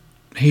he's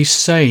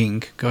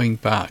saying, going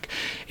back,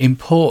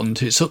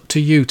 important, it's up to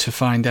you to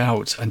find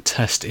out and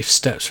test if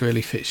Steps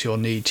really fits your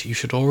needs. You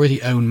should already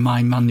own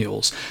my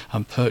manuals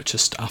and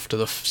purchased after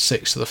the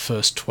 6 of the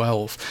first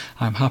 12.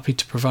 I'm happy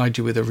to provide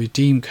you with a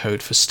redeem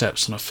code for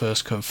Steps on a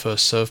first come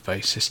first serve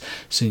basis,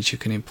 since you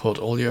can import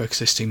all your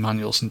existing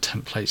manuals and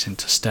templates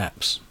into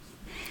Steps.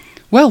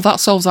 Well, that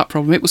solves that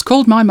problem. It was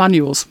called My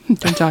Manuals.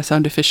 Don't I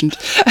sound efficient?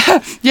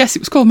 Yes, it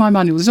was called My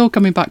Manuals. It's all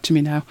coming back to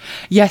me now.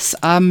 Yes,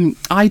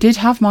 I did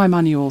have My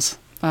Manuals,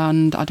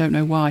 and I don't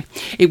know why.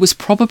 It was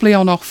probably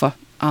on offer,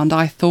 and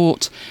I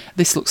thought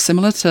this looks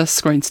similar to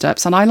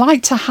ScreenSteps, and I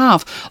like to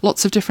have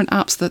lots of different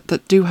apps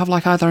that do have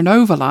like either an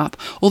overlap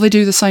or they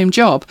do the same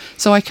job,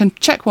 so I can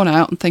check one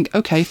out and think,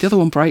 okay, if the other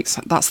one breaks,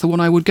 that's the one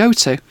I would go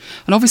to.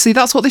 And obviously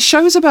that's what this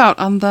show's about,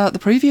 and the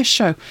previous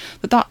show,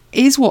 that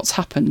is what's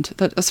happened.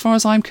 That as far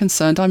as I'm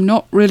concerned, I'm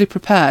not really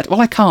prepared.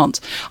 Well, I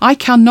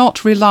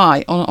cannot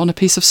rely on a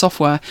piece of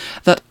software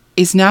that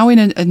is now in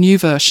a new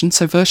version,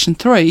 so version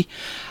 3,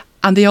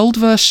 and the old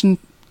version,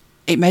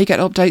 it may get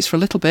updates for a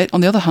little bit.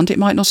 On the other hand, it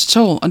might not at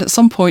all. And at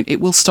some point, it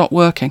will stop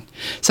working.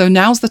 So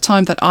now's the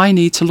time that I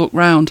need to look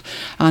round.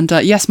 And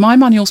yes, My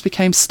Manuals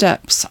became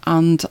Steps,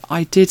 and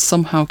I did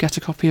somehow get a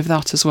copy of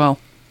that as well.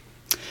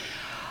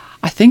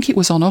 I think it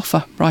was on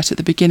offer right at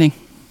the beginning.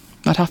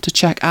 I'd have to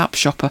check App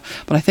Shopper,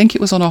 but I think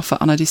it was on offer,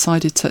 and I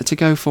decided to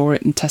go for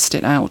it and test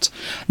it out.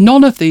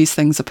 None of these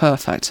things are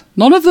perfect.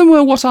 None of them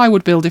were what I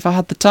would build if I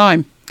had the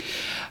time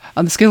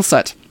and the skill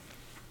set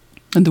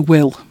and the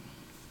will.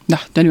 No,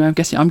 anyway,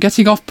 I'm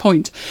getting off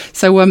point.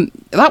 So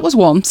that was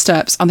one,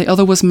 Steps, and the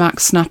other was Mac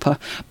Snapper.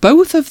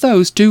 Both of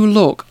those do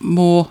look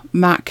more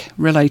Mac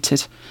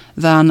related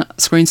than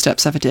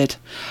ScreenSteps ever did.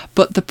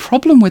 But the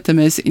problem with them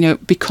is,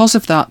 because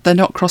of that, they're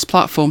not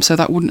cross-platform, so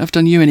that wouldn't have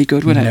done you any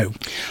good, would it? No.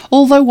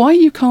 Although, why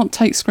you can't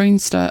take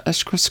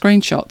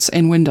screenshots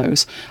in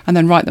Windows and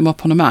then write them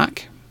up on a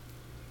Mac?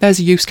 There's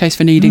a use case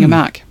for needing a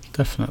Mac.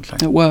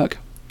 Definitely. At work.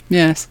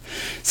 Yes.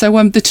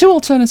 So the two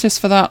alternatives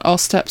for that are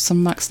Steps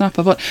and Mac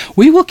Snapper, but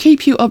we will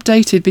keep you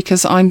updated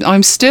because I'm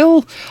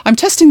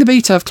testing the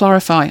beta of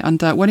Clarify, and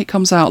when it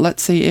comes out,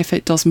 let's see if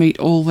it does meet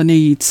all the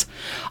needs.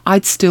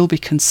 I'd still be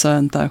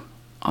concerned though.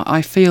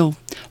 I feel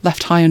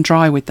left high and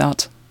dry with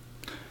that,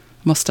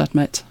 must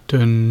admit.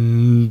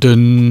 Dun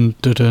dun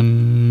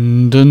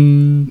dun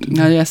dun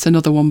dun. Yes,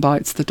 another one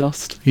bites the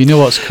dust. You know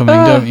what's coming,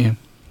 don't you?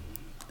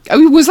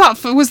 Oh, was that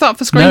for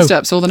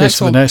ScreenSteps or the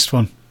next one? The next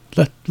one.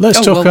 Let's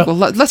talk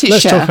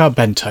about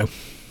Bento.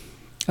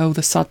 Oh,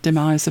 the sad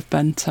demise of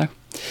Bento.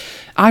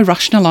 I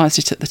rationalised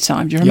it at the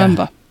time, do you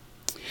remember?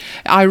 Yeah.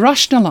 I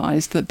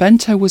rationalised that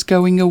Bento was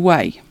going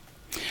away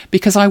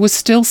because I was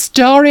still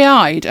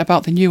starry-eyed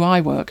about the new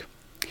iWork.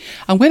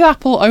 And with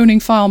Apple owning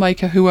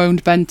FileMaker, who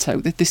owned Bento,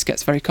 this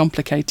gets very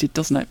complicated,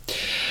 doesn't it?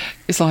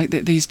 It's like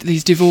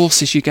these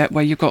divorces you get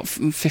where you've got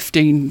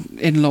 15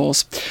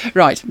 in-laws.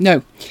 Right,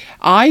 no.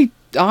 I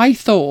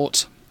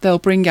thought they'll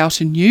bring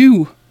out a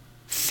new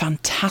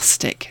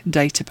fantastic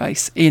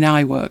database in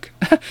iWork.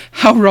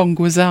 How wrong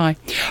was I?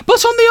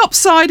 But on the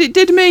upside, it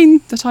did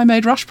mean that I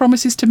made rash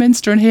promises to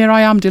Minster, and here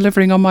I am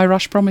delivering on my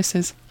rash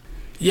promises.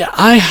 Yeah,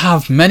 I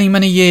have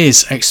many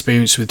years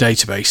experience with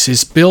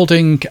databases,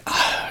 building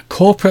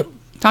corporate...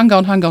 Hang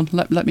on,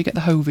 let me get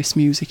the Hovis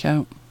music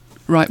out.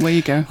 Right, where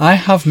you go. I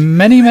have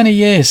many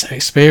years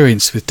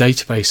experience with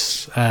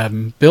database,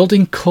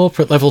 building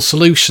corporate level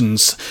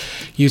solutions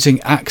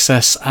using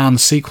Access and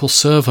SQL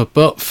Server,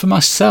 but for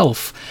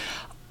myself,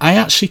 I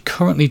actually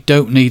currently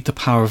don't need the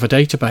power of a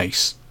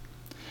database.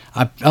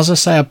 As I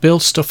say, I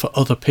build stuff for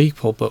other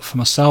people, but for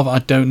myself, I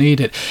don't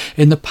need it.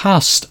 In the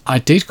past, I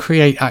did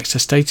create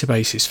Access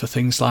databases for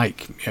things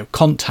like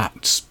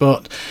contacts,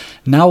 but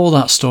now all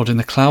that's stored in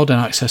the cloud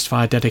and accessed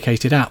via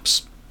dedicated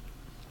apps.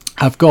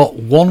 I've got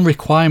one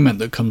requirement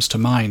that comes to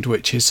mind,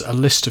 which is a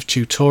list of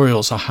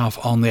tutorials I have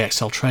on the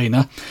Excel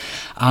Trainer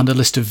and a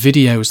list of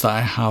videos that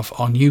I have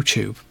on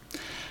YouTube.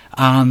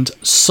 And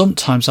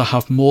sometimes I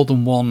have more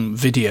than one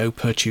video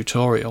per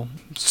tutorial.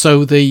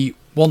 So the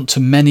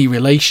one-to-many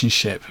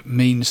relationship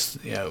means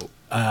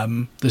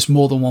there's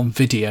more than one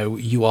video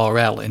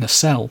URL in a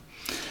cell.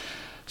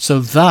 So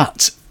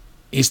that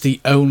is the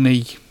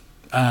only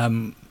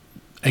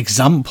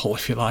example,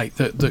 if you like,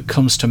 that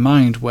comes to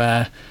mind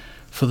where,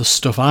 for the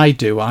stuff I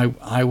do,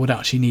 I would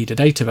actually need a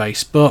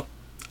database. But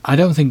I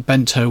don't think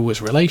Bento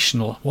was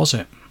relational, was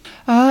it?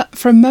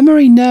 From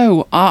memory,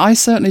 no. I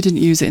certainly didn't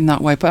use it in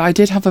that way, but I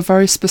did have a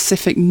very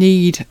specific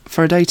need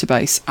for a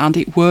database, and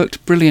it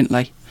worked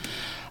brilliantly.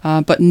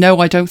 But no,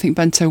 I don't think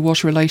Bento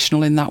was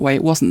relational in that way.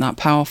 It wasn't that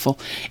powerful.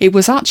 It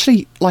was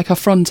actually like a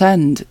front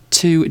end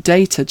to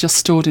data just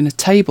stored in a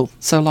table,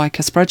 so like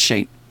a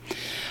spreadsheet.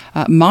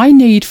 My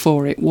need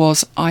for it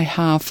was I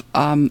have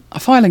a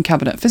filing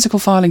cabinet, physical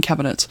filing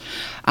cabinet,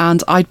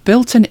 and I'd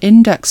built an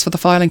index for the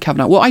filing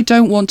cabinet. What I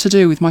don't want to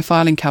do with my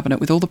filing cabinet,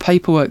 with all the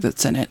paperwork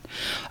that's in it,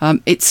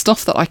 it's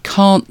stuff that I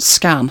can't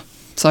scan.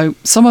 So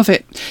some of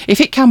it, if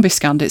it can be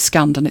scanned, it's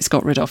scanned and it's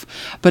got rid of.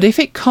 But if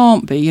it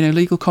can't be,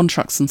 legal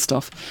contracts and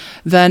stuff,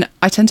 then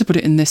I tend to put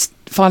it in this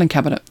filing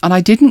cabinet. And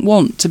I didn't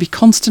want to be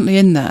constantly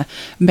in there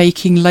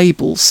making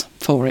labels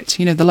for it.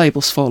 The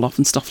labels fall off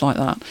and stuff like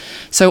that.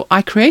 So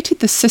I created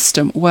this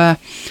system where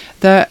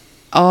there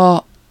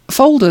are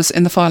folders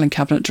in the filing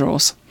cabinet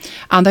drawers,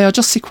 and they are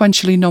just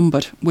sequentially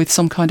numbered with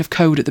some kind of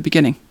code at the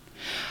beginning.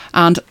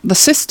 And the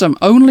system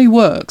only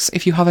works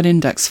if you have an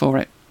index for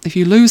it. If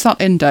you lose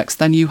that index,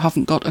 then you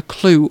haven't got a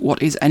clue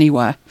what is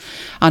anywhere.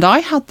 And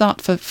I had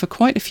that for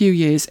quite a few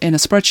years in a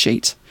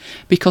spreadsheet,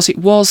 because it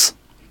was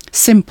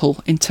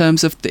simple in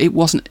terms of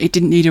it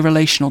didn't need a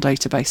relational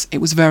database. It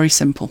was very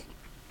simple.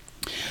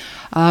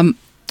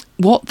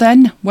 What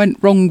then went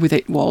wrong with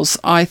it was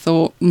I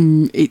thought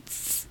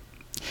it's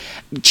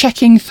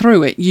checking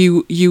through it.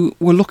 You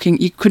were looking.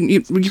 You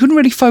couldn't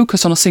really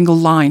focus on a single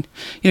line.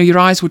 Your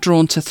eyes were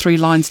drawn to 3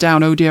 lines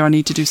down. Oh dear, I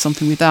need to do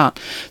something with that.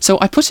 So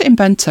I put it in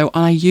Bento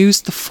and I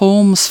used the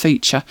forms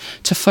feature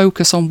to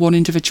focus on one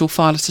individual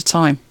file at a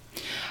time,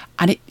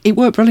 and it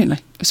worked brilliantly.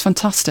 It was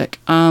fantastic.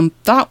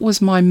 That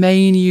was my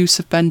main use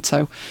of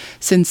Bento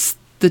since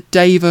the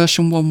day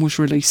version 1 was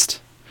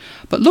released.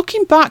 But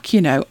looking back,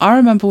 I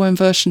remember when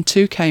version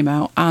 2 came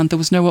out and there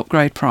was no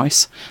upgrade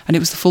price and it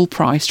was the full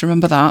price. Do you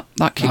remember that?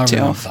 That kicked it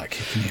off. That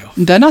kicking it off.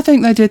 Then I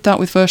think they did that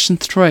with version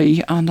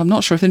 3, and I'm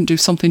not sure if they didn't do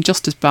something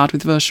just as bad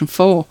with version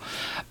 4.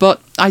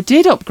 But I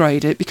did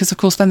upgrade it because, of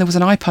course, then there was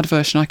an iPad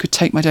version I could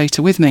take my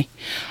data with me.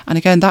 And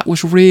again, that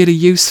was really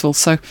useful.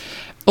 So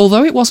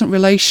although it wasn't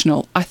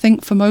relational, I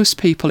think for most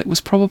people it was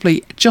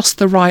probably just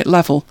the right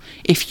level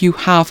if you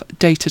have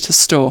data to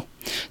store.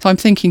 So I'm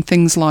thinking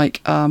things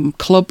like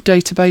club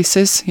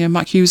databases,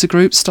 Mac user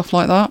groups, stuff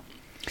like that.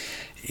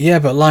 Yeah,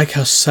 but like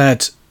I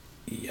said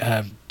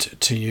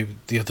to you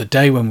the other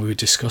day when we were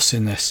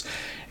discussing this,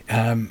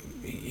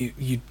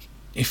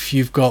 if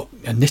you've got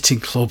a knitting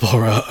club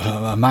or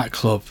a Mac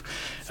club,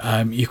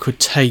 you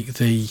could take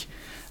the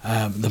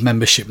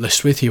membership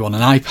list with you on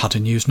an iPad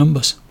and use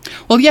numbers.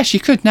 Well, yes, you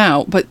could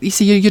now, but you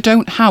see, you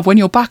don't have, when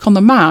you're back on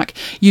the Mac,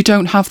 you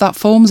don't have that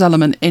forms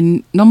element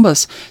in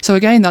numbers. So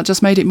again, that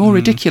just made it more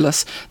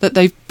ridiculous that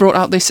they've brought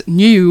out this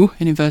new,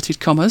 in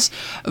inverted commas,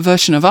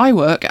 version of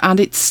iWork, and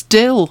it's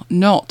still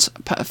not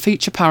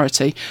feature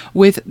parity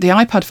with the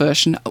iPad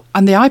version,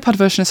 and the iPad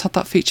version has had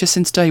that feature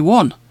since day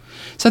 1.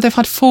 So they've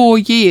had 4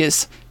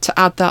 years to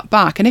add that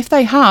back. And if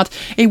they had,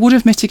 it would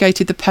have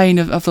mitigated the pain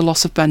of the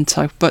loss of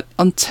Bento. But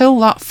until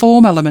that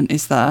form element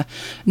is there,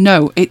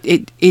 no,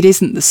 it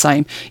isn't the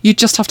same. You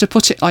just have to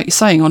put it, like you're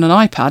saying, on an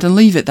iPad and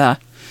leave it there.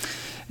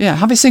 Yeah,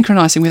 have it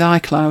synchronising with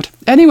iCloud.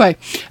 Anyway,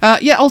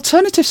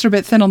 alternatives are a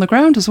bit thin on the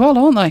ground as well,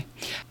 aren't they?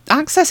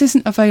 Access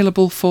isn't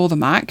available for the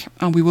Mac,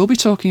 and we will be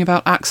talking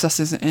about Access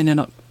in an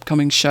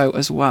upcoming show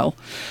as well.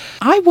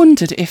 I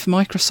wondered if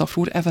Microsoft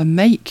would ever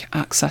make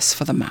Access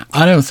for the Mac.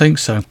 I don't think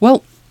so.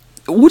 Well,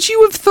 would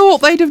you have thought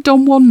they'd have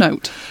done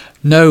OneNote?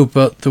 No,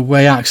 but the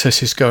way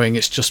Access is going,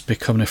 it's just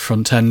becoming a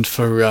front end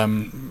for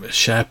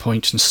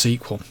SharePoint and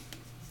SQL.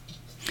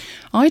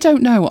 I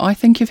don't know. I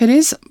think if it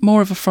is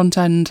more of a front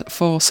end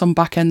for some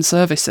back end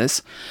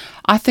services,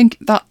 I think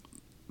that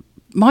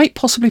might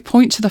possibly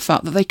point to the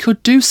fact that they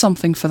could do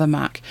something for the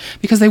Mac,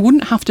 because they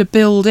wouldn't have to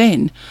build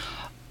in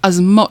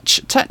as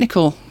much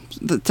technical,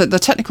 the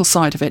technical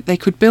side of it. They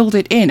could build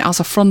it in as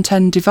a front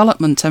end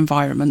development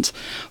environment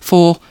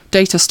for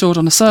data stored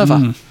on a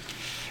server.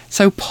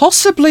 So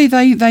possibly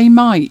they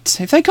might,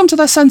 if they come to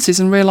their senses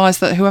and realise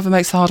that whoever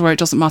makes the hardware, it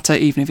doesn't matter,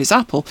 even if it's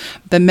Apple,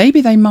 then maybe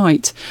they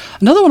might.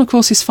 Another one, of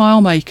course, is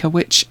FileMaker,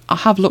 which I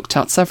have looked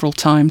at several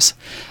times,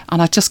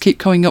 and I just keep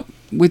coming up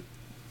with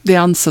the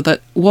answer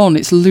that, 1,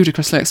 it's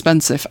ludicrously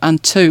expensive,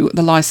 and 2,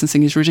 the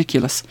licensing is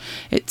ridiculous.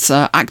 It's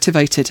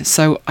activated,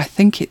 so I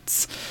think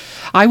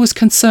I was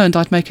concerned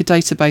I'd make a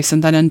database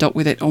and then end up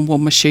with it on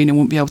one machine and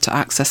wouldn't be able to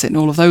access it, and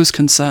all of those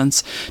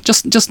concerns.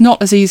 Just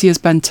not as easy as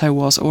Bento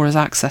was or as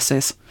Access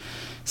is.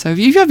 So have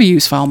you ever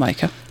used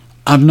FileMaker?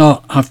 I've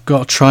not. I've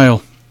got a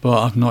trial,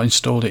 but I've not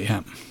installed it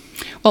yet.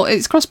 Well,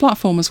 it's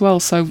cross-platform as well,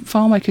 so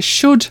FileMaker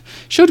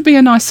should be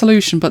a nice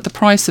solution, but the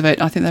price of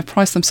it, I think they've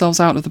priced themselves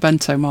out of the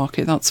bento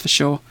market, that's for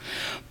sure.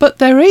 But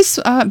there is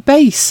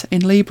Base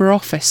in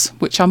LibreOffice,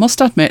 which I must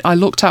admit I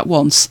looked at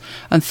once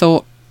and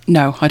thought,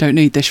 no, I don't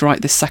need this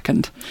right this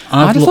second.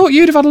 I'd have thought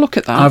you'd have had a look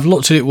at that. I've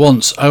looked at it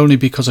once, only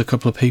because a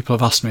couple of people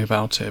have asked me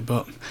about it,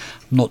 but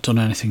I've not done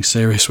anything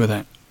serious with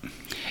it.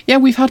 Yeah,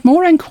 we've had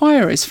more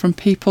enquiries from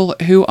people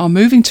who are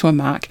moving to a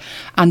Mac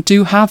and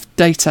do have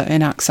data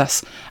in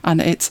Access,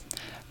 and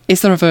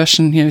is there a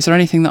version, is there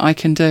anything that I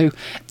can do?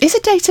 Is a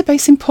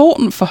database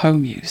important for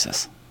home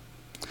users?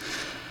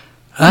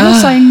 I'm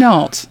not saying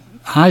not.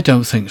 I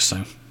don't think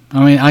so.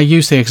 I mean, I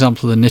used the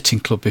example of the Knitting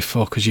Club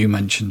before because you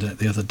mentioned it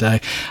the other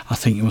day. I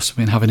think you must have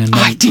been having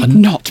I did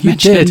not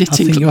mention the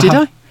Knitting Club, did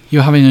I? You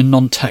were having a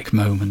non-tech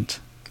moment.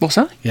 Was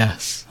I?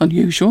 Yes.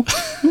 Unusual.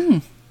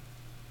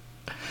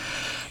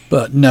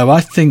 But no,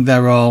 I think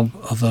there are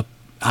other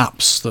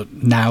apps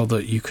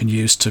that you can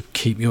use to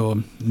keep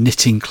your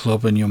Knitting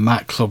Club and your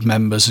Mac Club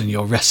members and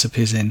your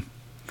recipes in.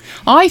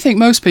 I think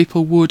most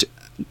people would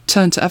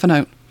turn to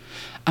Evernote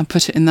and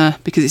put it in there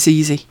because it's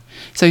easy.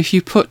 So if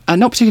you put,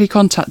 not particularly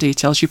contact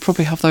details, you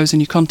probably have those in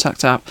your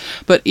contact app.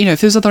 But, if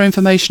there's other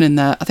information in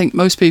there, I think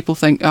most people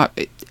think,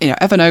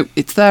 Evernote,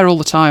 it's there all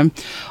the time.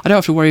 I don't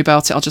have to worry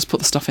about it. I'll just put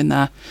the stuff in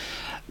there.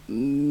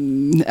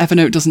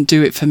 Evernote doesn't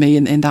do it for me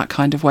in that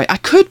kind of way. I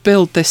could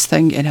build this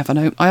thing in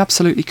Evernote. I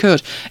absolutely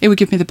could. It would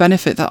give me the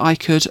benefit that I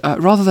could,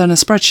 rather than a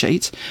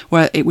spreadsheet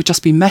where it would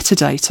just be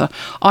metadata,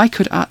 I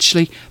could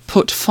actually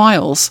put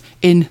files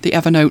in the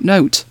Evernote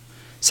note.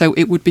 So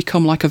it would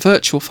become like a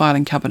virtual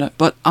filing cabinet.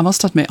 But I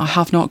must admit, I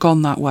have not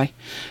gone that way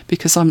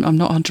because I'm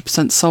not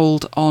 100%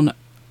 sold on.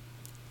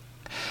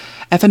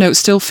 Evernote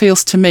still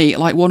feels to me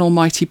like one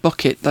almighty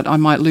bucket that I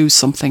might lose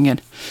something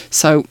in.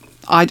 So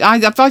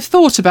I've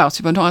thought about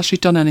it, but not actually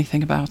done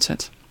anything about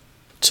it.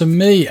 To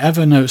me,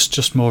 Evernote's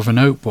just more of a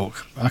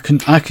notebook. I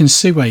can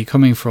see where you're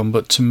coming from,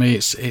 but to me,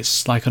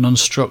 it's like an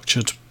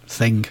unstructured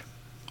thing.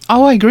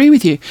 Oh, I agree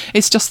with you.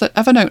 It's just that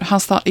Evernote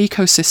has that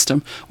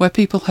ecosystem where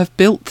people have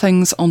built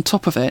things on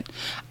top of it,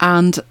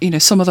 and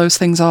some of those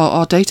things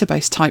are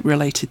database type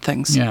related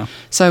things. Yeah.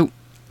 So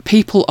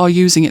people are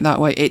using it that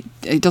way.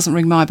 It doesn't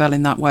ring my bell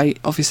in that way.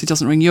 Obviously,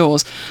 doesn't ring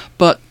yours,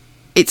 but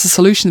it's a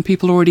solution that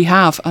people already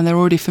have and they're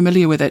already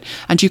familiar with it,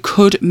 and you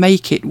could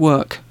make it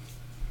work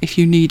if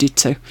you needed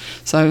to.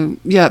 So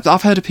yeah,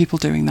 I've heard of people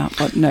doing that,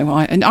 but no,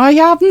 I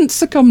haven't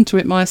succumbed to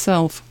it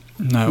myself.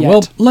 No, yet.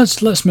 Well,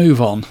 let's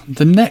move on.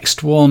 The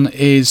next one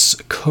is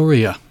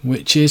Courier,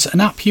 which is an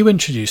app you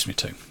introduced me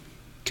to.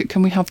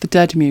 Can we have the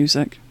dead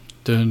music?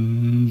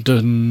 Dun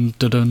dun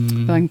dun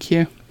dun. Thank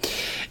you.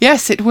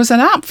 Yes, it was an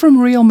app from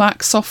Real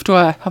Mac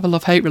Software. Have a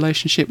love-hate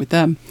relationship with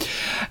them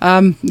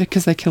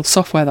because they kill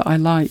software that I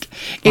like.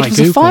 It was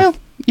Google. a file.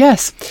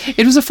 Yes,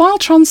 it was a file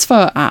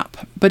transfer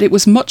app, but it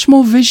was much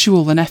more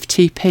visual than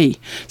FTP.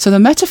 So the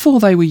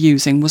metaphor they were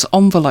using was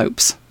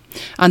envelopes,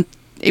 and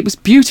it was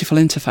beautiful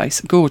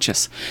interface,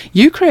 gorgeous.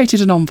 You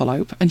created an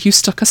envelope and you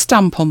stuck a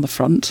stamp on the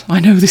front. I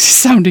know this is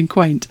sounding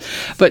quaint,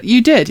 but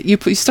you did. You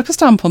stuck a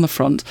stamp on the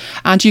front,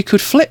 and you could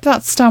flip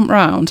that stamp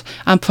round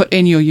and put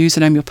in your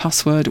username, your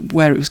password,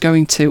 where it was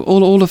going to,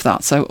 all of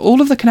that. So all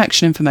of the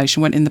connection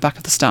information went in the back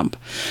of the stamp.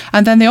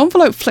 And then the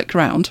envelope flicked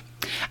round,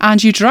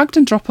 and you dragged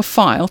and dropped a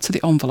file to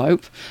the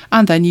envelope,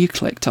 and then you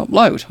clicked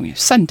upload, or you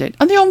send it,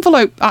 and the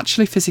envelope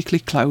actually physically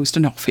closed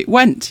and off it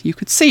went. You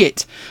could see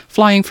it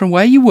flying from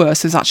where you were,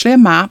 so there's actually a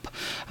map,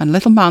 and a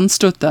little man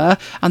stood there,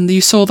 and you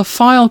saw the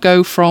file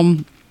go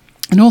from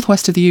the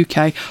northwest of the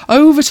UK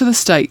over to the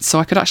States, so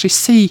I could actually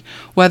see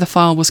where the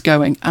file was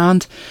going.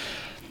 And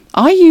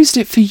I used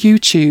it for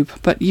YouTube,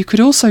 but you could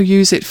also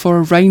use it for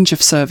a range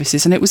of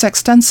services, and it was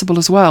extensible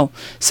as well.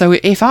 So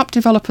if app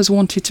developers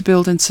wanted to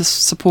build into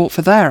support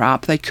for their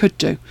app, they could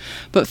do.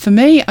 But for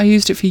me, I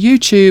used it for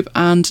YouTube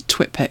and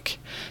TwitPic.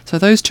 So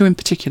those two in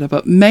particular,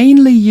 but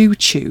mainly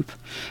YouTube,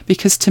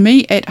 because to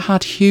me it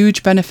had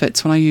huge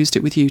benefits when I used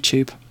it with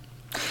YouTube.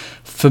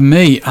 For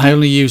me, I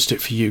only used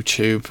it for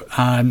YouTube,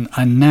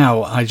 and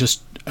now I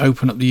just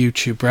open up the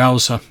YouTube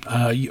browser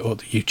or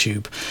the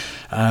YouTube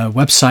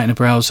website in a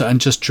browser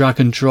and just drag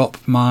and drop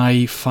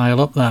my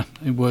file up there.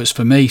 It works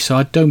for me, so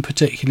I don't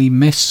particularly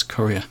miss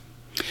Courier.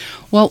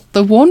 Well,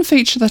 the one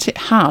feature that it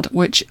had,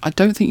 which I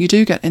don't think you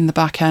do get in the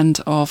back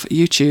end of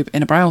YouTube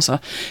in a browser,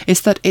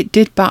 is that it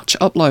did batch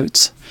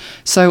uploads.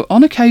 So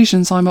on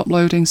occasions I'm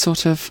uploading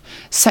sort of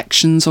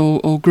sections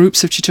or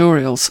groups of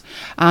tutorials,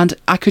 and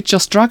I could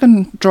just drag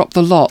and drop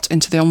the lot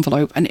into the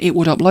envelope and it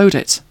would upload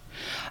it.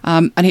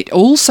 And it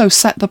also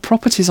set the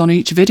properties on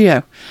each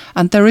video,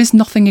 and there is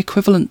nothing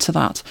equivalent to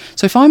that.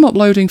 So if I'm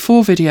uploading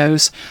 4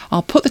 videos,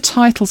 I'll put the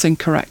titles in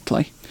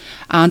correctly,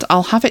 and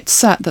I'll have it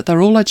set that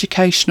they're all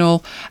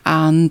educational,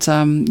 and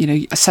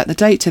set the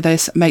date to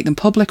this, make them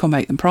public or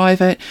make them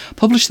private,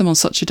 publish them on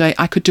such a date.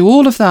 I could do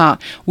all of that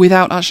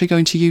without actually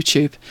going to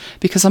YouTube,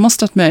 because I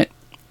must admit,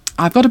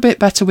 I've got a bit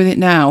better with it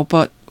now,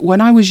 but when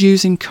I was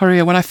using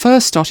Courier, when I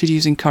first started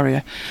using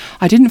Courier,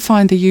 I didn't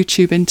find the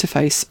YouTube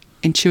interface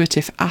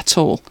intuitive at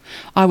all.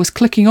 I was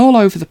clicking all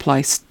over the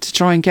place to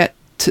try and get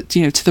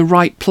to the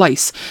right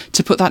place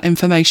to put that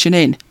information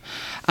in.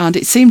 And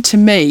it seemed to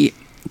me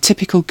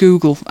typical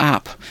Google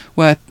app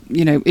where,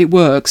 it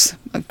works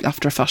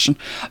after a fashion,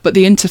 but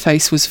the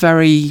interface was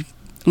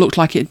looked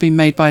like it had been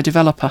made by a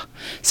developer.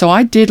 So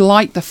I did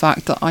like the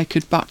fact that I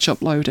could batch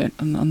upload it,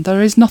 and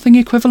there is nothing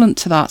equivalent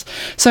to that.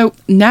 So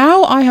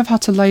now I have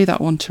had to lay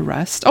that one to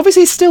rest.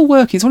 Obviously it's still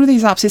working, it's one of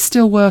these apps, it's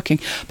still working,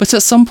 but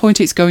at some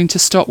point it's going to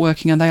stop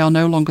working and they are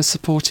no longer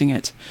supporting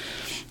it,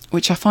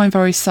 which I find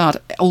very sad.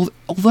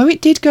 Although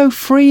it did go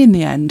free in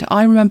the end,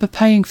 I remember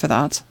paying for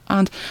that,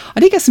 and I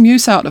did get some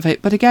use out of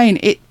it, but again,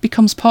 it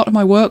becomes part of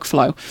my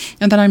workflow,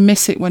 and then I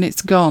miss it when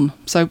it's gone.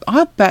 So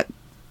I bet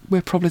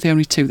we're probably the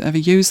only two that ever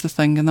use the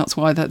thing, and that's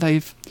why that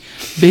they've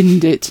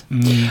binned it.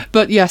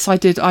 But yes, I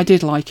did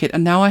like it,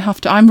 and now I have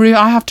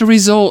to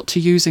resort to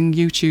using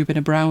YouTube in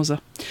a browser.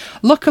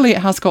 Luckily,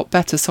 it has got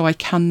better, so I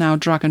can now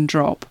drag and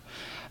drop,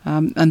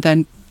 and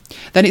then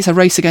it's a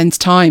race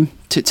against time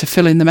to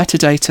fill in the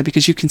metadata,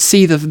 because you can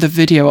see the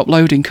video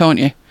uploading, can't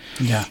you?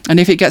 Yeah. And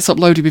if it gets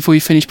uploaded before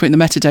you finish putting the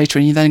metadata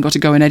in, you then got to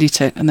go and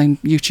edit it, and then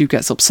YouTube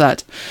gets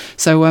upset.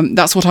 So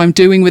that's what I'm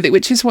doing with it,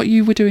 which is what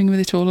you were doing with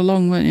it all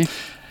along, weren't you?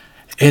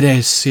 It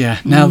is, yeah.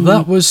 Now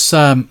that's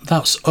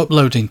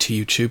uploading to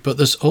YouTube, but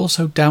there's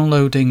also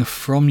downloading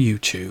from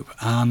YouTube,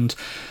 and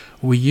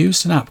we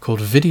used an app called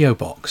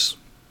VideoBox.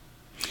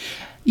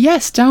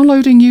 Yes,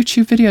 downloading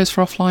YouTube videos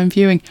for offline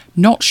viewing.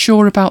 Not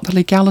sure about the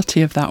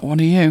legality of that one,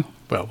 are you?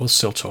 Well, we'll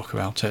still talk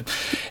about it.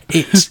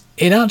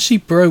 It actually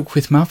broke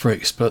with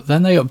Mavericks, but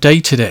then they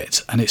updated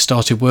it and it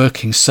started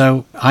working.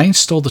 So I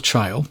installed the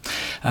trial.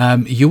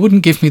 You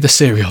wouldn't give me the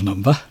serial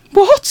number.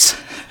 What?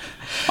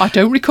 I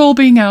don't recall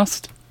being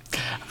asked.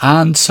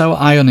 And so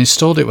I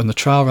uninstalled it when the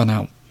trial ran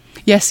out.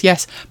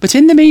 Yes. But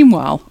in the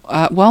meanwhile,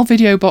 while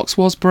VideoBox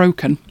was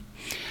broken,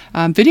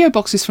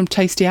 VideoBox is from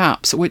Tasty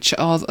Apps, which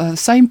are the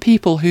same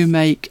people who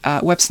make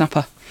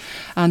WebSnapper.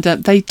 And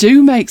they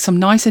do make some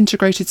nice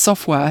integrated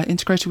software,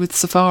 integrated with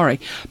Safari.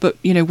 But,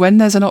 when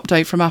there's an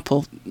update from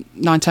Apple,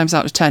 9 times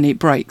out of 10, it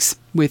breaks,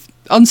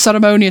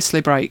 unceremoniously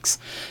breaks.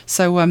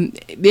 So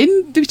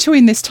in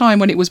between this time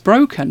when it was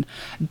broken,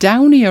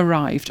 Downy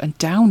arrived, and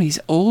Downy's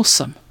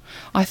awesome.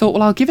 I thought,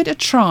 well, I'll give it a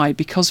try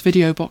because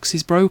VideoBox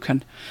is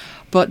broken.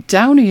 But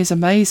Downy is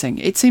amazing.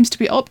 It seems to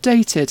be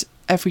updated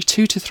every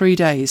 2 to 3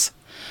 days.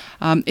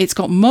 It's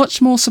got much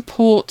more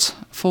support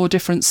for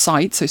different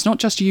sites, so it's not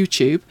just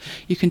YouTube.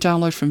 You can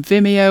download from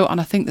Vimeo,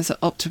 and I think there's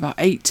up to about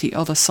 80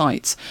 other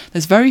sites.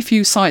 There's very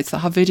few sites that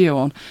have video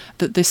on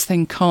that this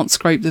thing can't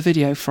scrape the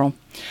video from.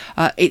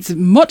 It's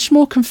much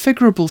more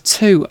configurable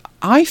too.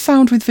 I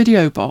found with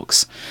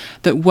VideoBox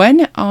that when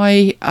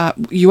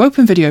you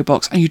open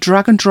VideoBox and you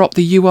drag and drop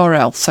the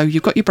URL, so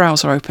you've got your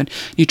browser open,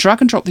 you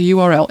drag and drop the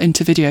URL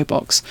into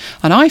VideoBox,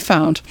 and I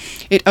found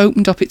it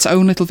opened up its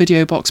own little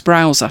VideoBox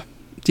browser.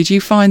 Did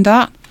you find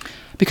that?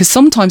 Because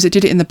sometimes it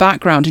did it in the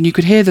background and you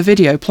could hear the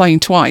video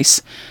playing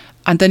twice,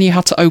 and then you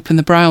had to open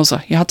the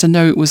browser. You had to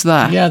know it was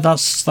there. Yeah,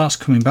 that's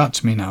coming back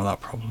to me now, that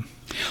problem.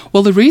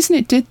 Well, the reason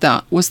it did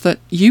that was that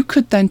you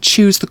could then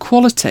choose the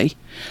quality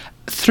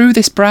through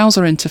this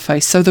browser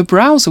interface. So the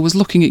browser was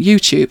looking at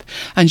YouTube,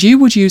 and you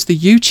would use the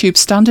YouTube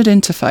standard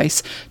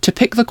interface to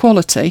pick the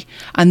quality,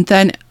 and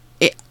then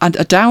and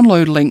a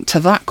download link to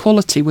that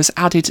quality was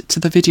added to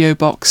the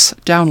VideoBox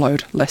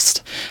download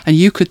list, and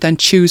you could then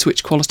choose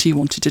which quality you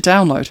wanted to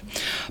download.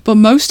 But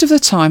most of the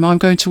time I'm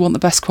going to want the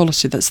best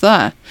quality that's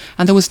there,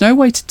 and there was no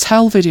way to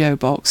tell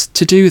VideoBox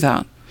to do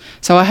that,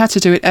 so I had to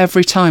do it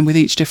every time with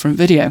each different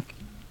video.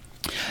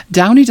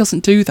 Downy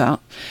doesn't do that.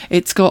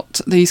 It's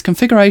got these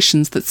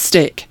configurations that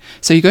stick,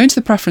 so you go into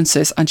the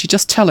preferences and you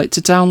just tell it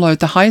to download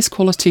the highest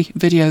quality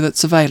video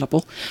that's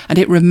available, and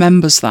it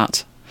remembers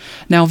that.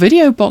 Now,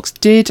 VideoBox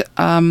did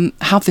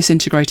have this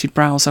integrated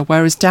browser,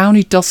 whereas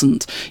Downy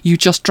doesn't. You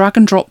just drag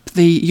and drop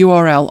the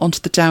URL onto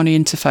the Downy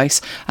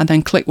interface and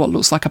then click what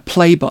looks like a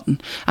play button,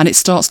 and it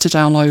starts to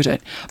download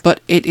it. But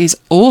it is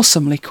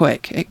awesomely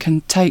quick. It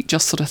can take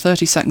just sort of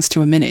 30 seconds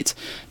to a minute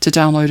to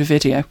download a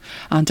video,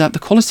 and the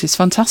quality is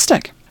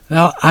fantastic.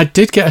 Now, I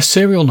did get a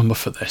serial number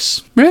for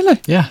this. Really?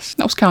 Yes.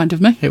 That was kind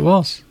of me. It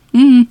was.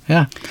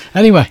 Yeah.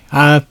 Anyway,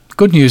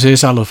 good news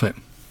is I love it.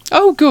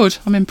 Oh, good.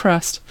 I'm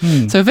impressed.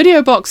 So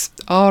VideoBox,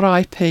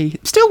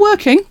 RIP. Still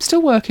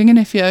working. And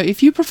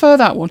if you prefer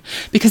that one,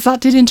 because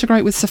that did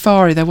integrate with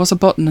Safari, there was a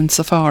button in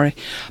Safari.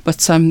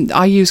 But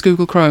I use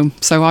Google Chrome,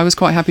 so I was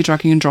quite happy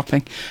dragging and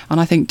dropping.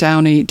 And I think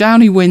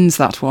Downy wins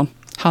that one.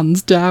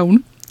 Hands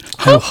down.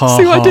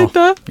 See what I did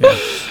there? Yeah.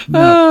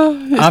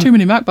 No, it's too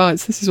many Mac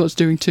bites. This is what's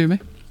doing to me.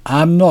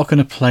 I'm not going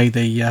to play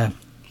the...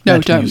 no,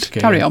 don't.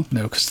 Carry on.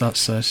 No, because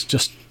that's it's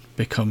just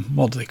become,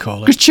 what do they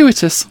call it?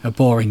 Gratuitous. A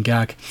boring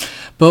gag.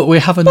 But we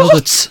have another...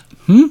 What?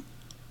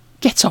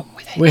 Get on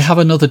with it. We have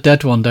another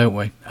dead one, don't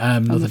we?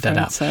 Another dead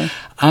app. So.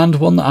 And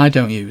one that I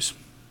don't use.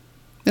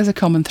 There's a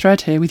common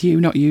thread here with you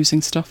not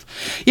using stuff.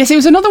 Yes, it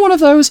was another one of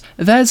those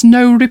there's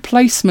no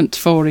replacement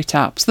for it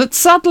apps that's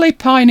sadly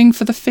pining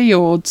for the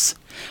fjords.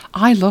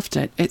 I loved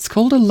it. It's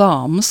called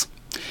Alarms.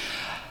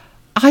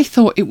 I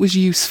thought it was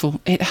useful.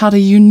 It had a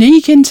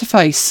unique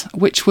interface,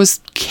 which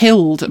was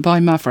killed by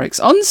Mavericks,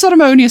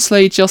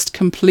 unceremoniously just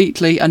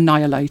completely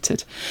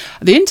annihilated.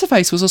 The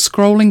interface was a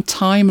scrolling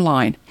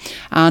timeline,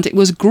 and it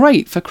was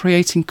great for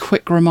creating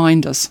quick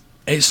reminders.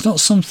 It's not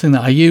something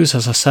that I use,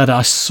 as I said.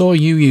 I saw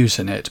you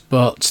using it,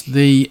 but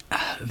the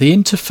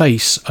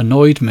interface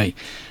annoyed me.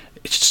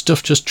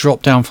 Stuff just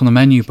dropped down from the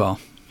menu bar.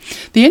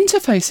 The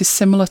interface is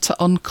similar to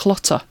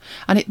Unclutter,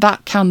 and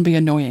that can be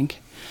annoying.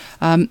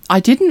 I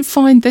didn't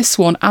find this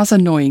one as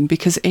annoying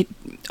because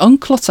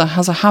Unclutter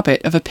has a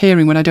habit of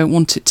appearing when I don't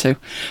want it to,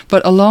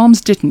 but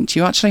Alarms didn't.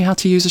 You actually had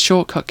to use a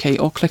shortcut key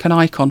or click an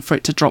icon for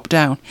it to drop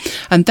down.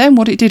 And then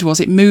what it did was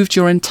it moved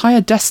your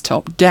entire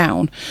desktop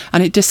down,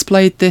 and it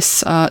displayed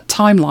this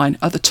timeline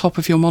at the top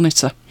of your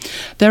monitor.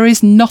 There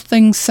is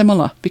nothing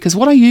similar, because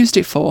what I used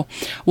it for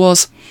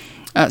was...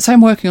 say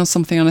I'm working on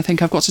something and I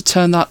think I've got to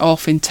turn that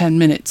off in 10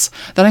 minutes.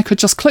 Then I could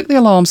just click the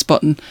alarms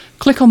button,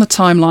 click on the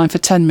timeline for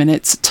 10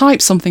 minutes, type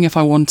something if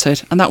I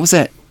wanted, and that was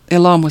it. The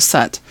alarm was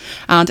set,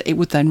 and it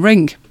would then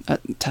ring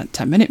at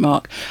 10-minute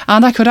mark.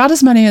 And I could add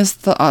as many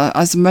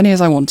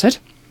as I wanted.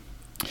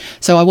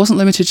 So I wasn't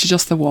limited to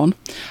just the one,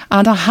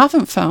 and I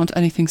haven't found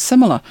anything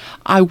similar.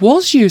 I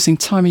was using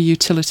Timer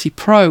Utility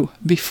Pro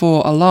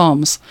before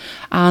Alarms,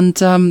 and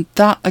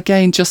that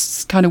again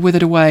just kind of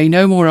withered away.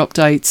 No more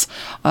updates.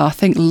 I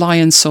think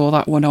Lion saw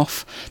that one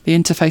off. The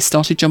interface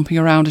started jumping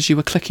around as you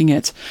were clicking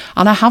it,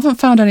 and I haven't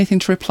found anything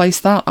to replace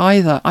that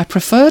either. I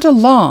preferred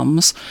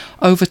Alarms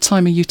over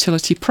Timer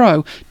Utility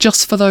Pro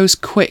just for those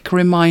quick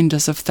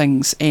reminders of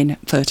things in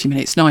 30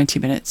 minutes, 90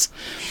 minutes.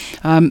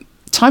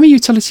 Timer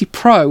Utility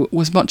Pro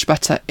was much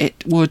better. It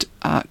would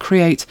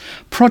create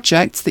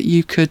projects that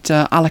you could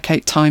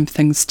allocate time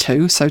things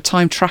to, so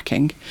time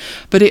tracking,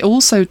 but it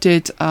also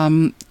did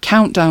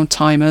countdown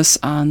timers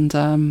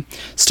and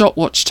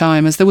stopwatch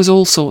timers. There was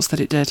all sorts that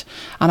it did,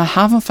 and I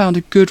haven't found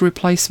a good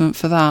replacement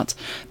for that.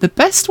 The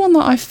best one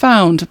that I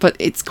found, but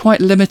it's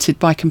quite limited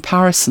by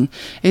comparison,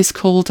 is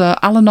called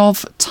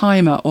Alanov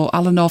Timer or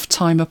Alanov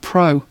Timer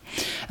Pro,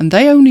 and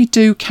they only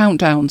do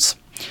countdowns.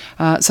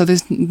 So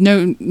there's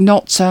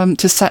not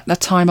to set a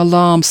time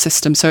alarm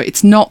system, so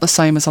it's not the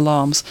same as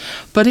Alarms,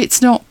 but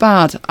it's not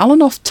bad.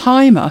 Alanov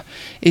Timer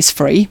is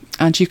free,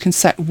 and you can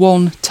set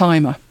one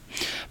timer.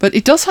 But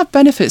it does have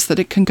benefits that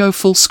it can go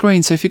full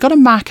screen. So if you've got a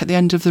Mac at the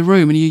end of the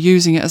room and you're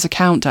using it as a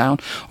countdown,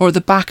 or at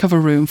the back of a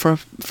room for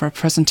a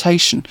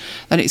presentation,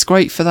 then it's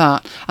great for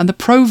that. And the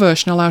Pro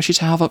version allows you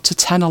to have up to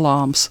 10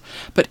 alarms,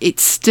 but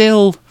it's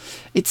still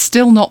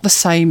not the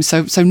same.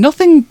 So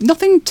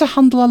nothing to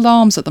handle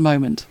alarms at the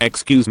moment.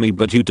 Excuse me,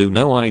 but you do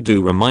know I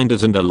do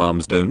reminders and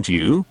alarms, don't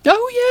you?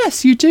 Oh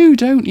yes, you do,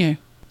 don't you?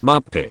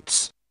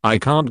 Muppets. I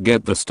can't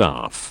get the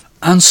staff.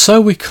 And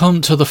so we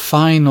come to the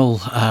final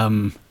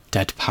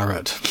dead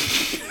parrot.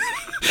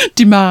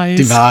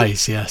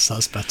 Demise, yes,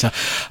 that's better.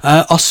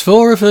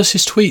 Osphora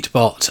versus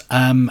Tweetbot.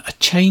 A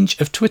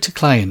change of Twitter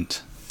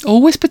client.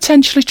 Always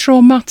potentially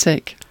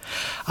traumatic.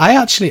 I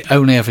actually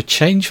only ever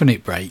change when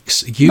it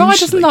breaks. Usually, why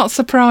doesn't that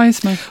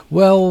surprise me?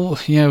 Well,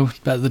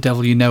 better the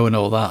devil you know and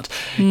all that.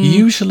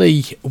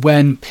 Usually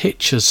when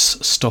pictures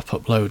stop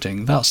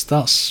uploading,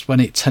 that's when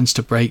it tends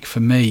to break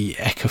for me.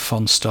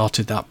 Echafon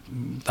started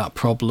that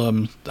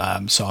problem,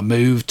 so I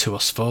moved to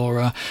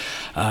Osphora,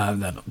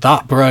 then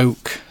that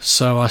broke,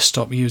 so I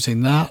stopped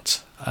using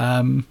that.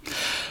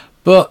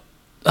 But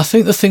I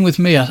think the thing with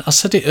me, I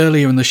said it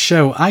earlier in the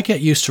show, I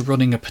get used to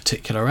running a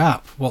particular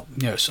app.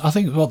 I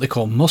think what they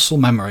call muscle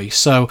memory.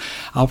 So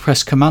I'll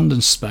press Command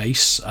and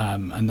Space,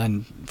 and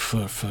then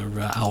for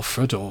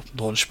Alfred or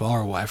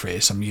Launchbar or whatever it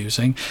is I'm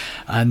using,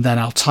 and then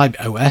I'll type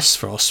OS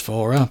for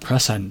Osphora,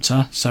 press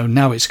Enter. So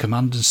now it's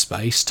Command and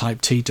Space,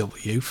 type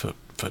TW for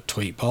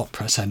Tweetbot,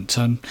 press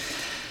Enter.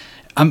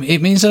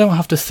 It means I don't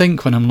have to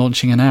think when I'm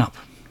launching an app.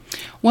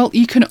 Well,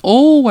 you can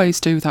always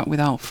do that with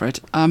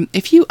Alfred.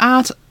 If you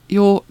add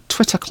your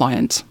Twitter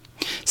client,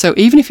 so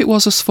even if it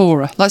was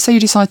Osphora, let's say you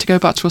decide to go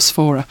back to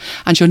Osphora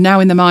and you're now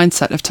in the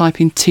mindset of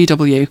typing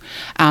TW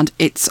and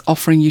it's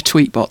offering you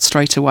Tweetbot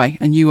straight away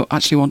and you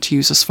actually want to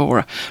use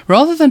Osphora,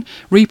 rather than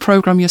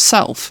reprogram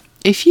yourself,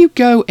 if you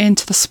go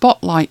into the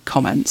Spotlight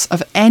comments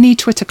of any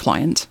Twitter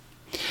client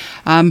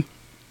and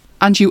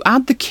you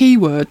add the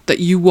keyword that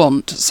you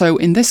want, so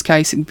in this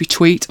case it would be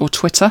tweet or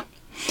Twitter,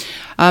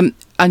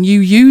 and you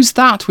use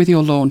that with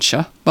your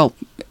launcher. Well,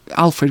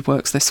 Alfred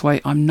works this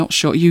way. I'm not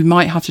sure. You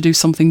might have to do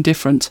something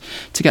different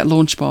to get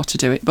Launchbar to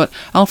do it, but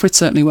Alfred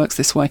certainly works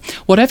this way.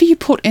 Whatever you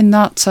put in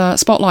that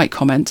Spotlight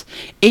comment,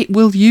 it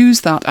will use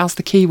that as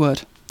the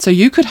keyword. So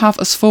you could have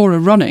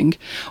Osphora running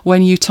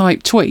when you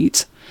type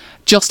tweet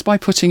just by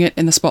putting it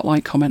in the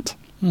Spotlight comment.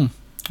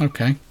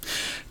 Okay.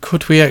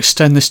 Could we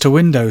extend this to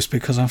Windows?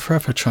 Because I'm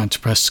forever trying to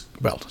press,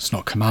 well, it's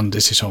not Command,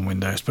 is it, on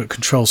Windows, but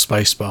Control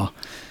Spacebar.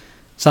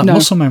 Is that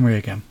muscle memory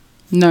again?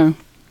 No.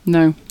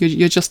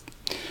 You're just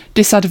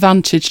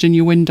disadvantaged in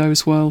your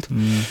Windows world.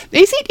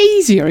 Is it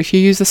easier if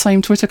you use the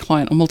same Twitter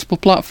client on multiple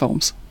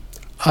platforms?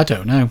 I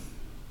don't know.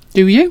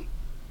 Do you?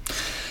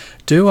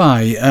 Do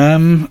I?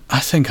 I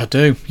think I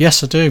do.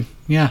 Yes, I do.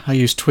 Yeah, I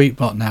use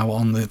Tweetbot now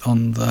on the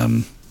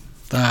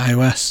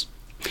iOS.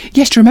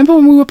 Yes, do you remember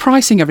when we were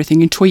pricing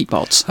everything in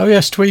Tweetbots? Oh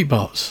yes,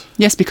 Tweetbots.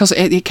 Yes, because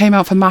it came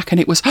out for Mac and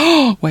it was,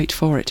 wait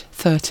for it,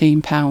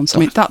 £13. I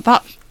mean,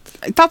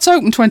 that's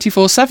open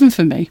 24/7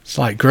 for me. It's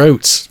like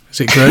Groats.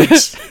 Is it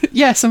Groats?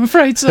 Yes, I'm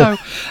afraid so.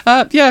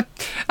 Yeah,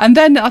 and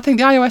then I think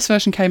the iOS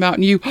version came out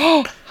and you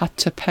had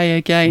to pay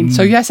again.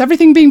 So yes,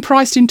 everything being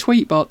priced in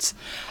Tweetbots.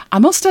 I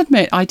must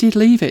admit, I did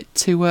leave it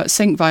to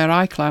sync via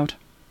iCloud.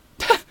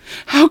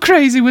 How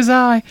crazy was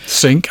I?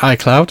 Sync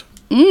iCloud.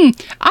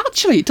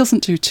 Actually, it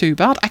doesn't do too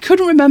bad. I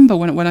couldn't remember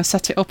when I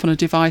set it up on a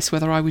device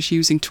whether I was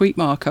using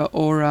TweetMarker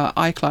or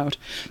iCloud.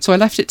 So I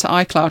left it to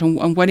iCloud,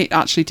 and when it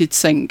actually did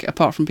sync,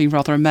 apart from being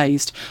rather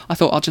amazed, I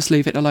thought I'll just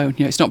leave it alone.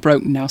 It's not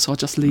broken now, so I'll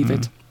just leave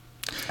it.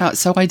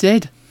 So I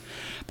did.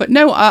 But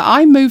no,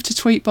 I moved to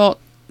Tweetbot,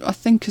 I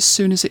think, as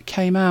soon as it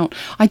came out.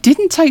 I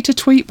didn't take to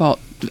Tweetbot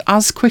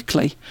as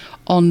quickly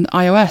on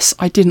iOS.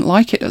 I didn't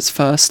like it at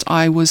first.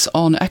 I was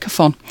on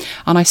Ekaphon,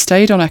 and I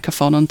stayed on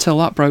Ekaphon until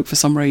that broke for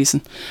some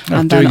reason.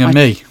 And doing then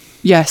me.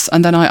 Yes,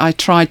 and then I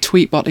tried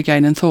Tweetbot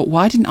again and thought,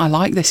 why didn't I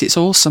like this? It's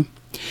awesome.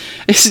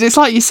 It's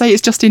like you say,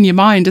 it's just in your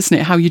mind, isn't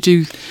it? How you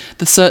do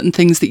the certain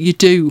things that you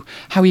do,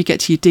 how you get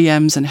to your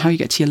DMs and how you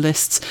get to your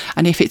lists.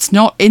 And if it's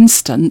not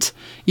instant,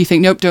 you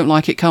think, nope, don't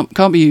like it,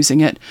 can't be using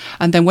it.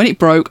 And then when it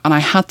broke and I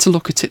had to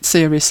look at it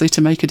seriously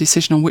to make a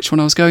decision on which one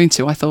I was going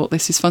to, I thought,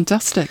 this is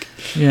fantastic.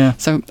 Yeah.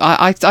 So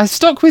I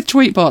stuck with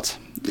Tweetbot.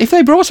 If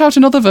they brought out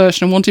another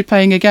version and wanted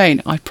paying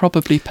again, I'd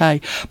probably pay.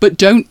 But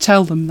don't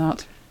tell them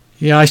that.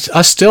 Yeah, I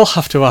still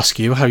have to ask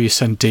you how you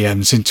send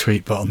DMs in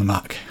Tweetbot on the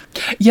Mac.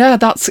 Yeah,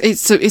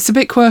 it's a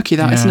bit quirky,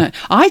 that, isn't it?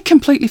 I'd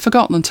completely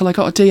forgotten until I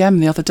got a DM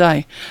the other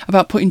day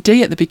about putting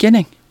D at the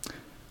beginning.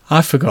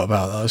 I forgot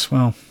about that as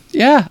well.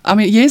 Yeah, I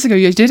mean, years ago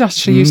you did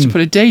actually used to put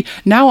a D.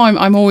 Now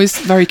I'm always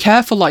very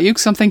careful like you,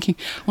 because I'm thinking,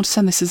 I want to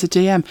send this as a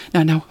DM.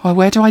 No,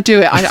 where do I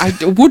do it? I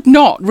would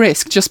not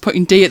risk just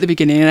putting D at the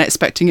beginning and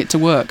expecting it to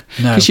work.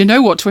 Because you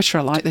know what Twitter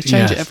are like, they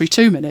change it every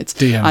 2 minutes.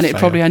 DM and it'd fail.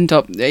 probably end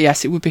up,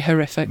 yes, it would be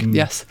horrific,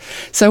 yes.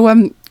 So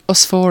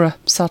Usphora,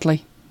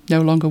 sadly,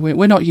 no longer,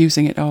 we're not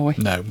using it, are we?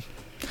 No,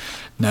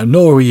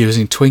 nor are we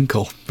using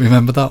Twinkle.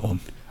 Remember that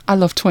one? I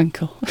love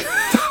Twinkle.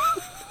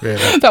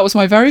 Really? That was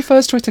my very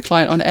first Twitter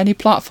client on any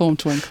platform,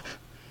 Twinkle.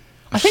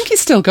 I think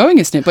it's still going,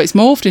 isn't it? But it's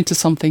morphed into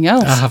something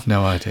else. I have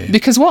no idea.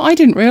 Because what I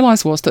didn't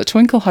realise was that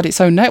Twinkle had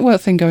its own network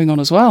thing going on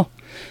as well.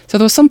 So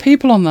there were some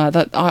people on there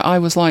that I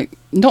was like,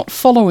 not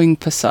following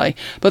per se,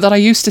 but that I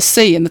used to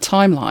see in the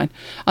timeline.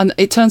 And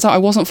it turns out I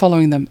wasn't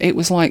following them. It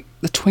was like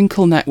the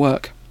Twinkle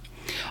network.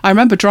 I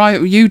remember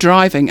you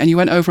driving and you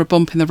went over a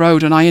bump in the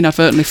road and I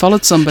inadvertently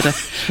followed somebody.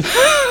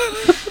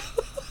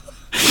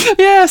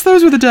 Yes,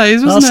 those were the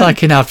days, wasn't it? That's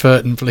like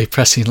inadvertently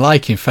pressing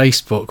like in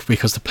Facebook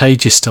because the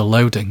page is still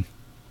loading.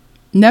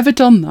 Never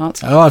done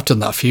that. Oh, I've done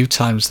that a few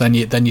times. Then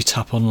you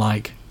tap on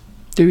like.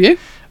 Do you?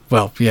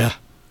 Well, yeah.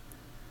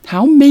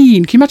 How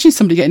mean. Can you imagine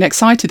somebody getting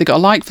excited they got a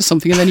like for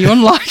something and then you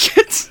unlike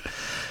it?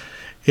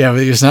 Yeah,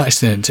 but it was an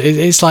accident.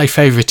 It's like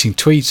favouriting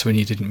tweets when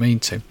you didn't mean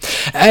to.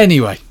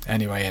 Anyway.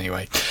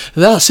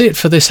 That's it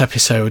for this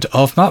episode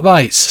of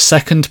MacBites,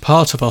 second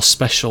part of our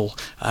special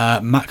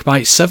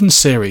MacBite 7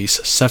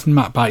 series, 7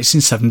 MacBites in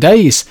 7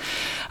 days.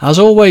 As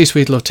always,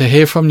 we'd love to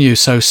hear from you,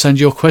 so send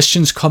your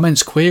questions,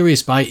 comments,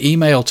 queries by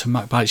email to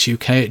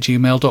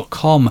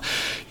macbitesuk@gmail.com.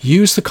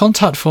 Use the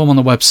contact form on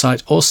the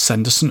website or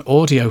send us an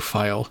audio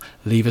file.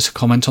 Leave us a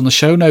comment on the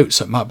show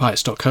notes at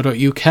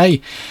macbites.co.uk.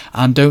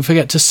 And don't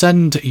forget to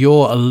send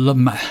your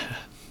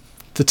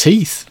the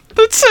teeth.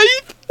 The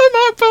teeth! The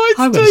MacBites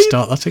I'm going to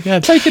start that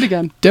again. Take it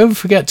again. Don't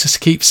forget to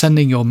keep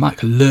sending your Mac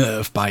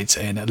Love Bites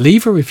in.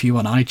 Leave a review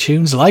on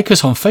iTunes, like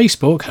us on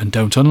Facebook, and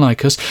don't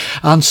unlike us,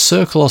 and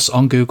circle us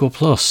on Google+.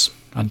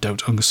 And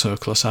don't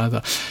uncircle us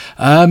either.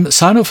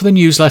 Sign up for the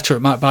newsletter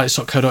at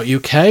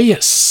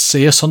macbites.co.uk.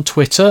 See us on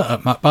Twitter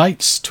at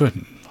macbites.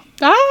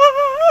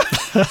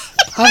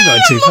 I'm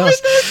going too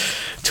fast.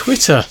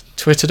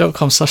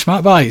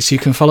 Twitter.com/macbites. You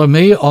can follow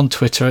me on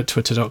Twitter at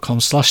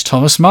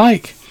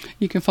twitter.com/ThomasMike.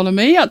 You can follow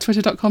me at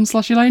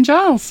twitter.com/Elaine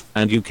Giles.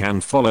 And you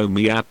can follow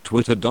me at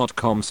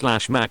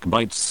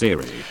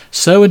twitter.com/MacBitesSiri.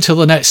 So until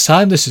the next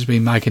time, this has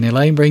been Mag and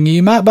Elaine bringing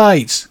you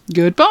MacBites.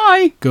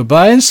 Goodbye.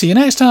 Goodbye and see you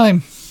next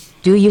time.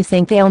 Do you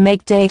think they'll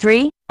make day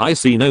 3? I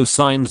see no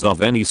signs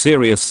of any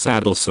serious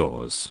saddle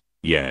sores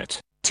yet.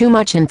 Too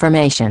much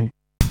information.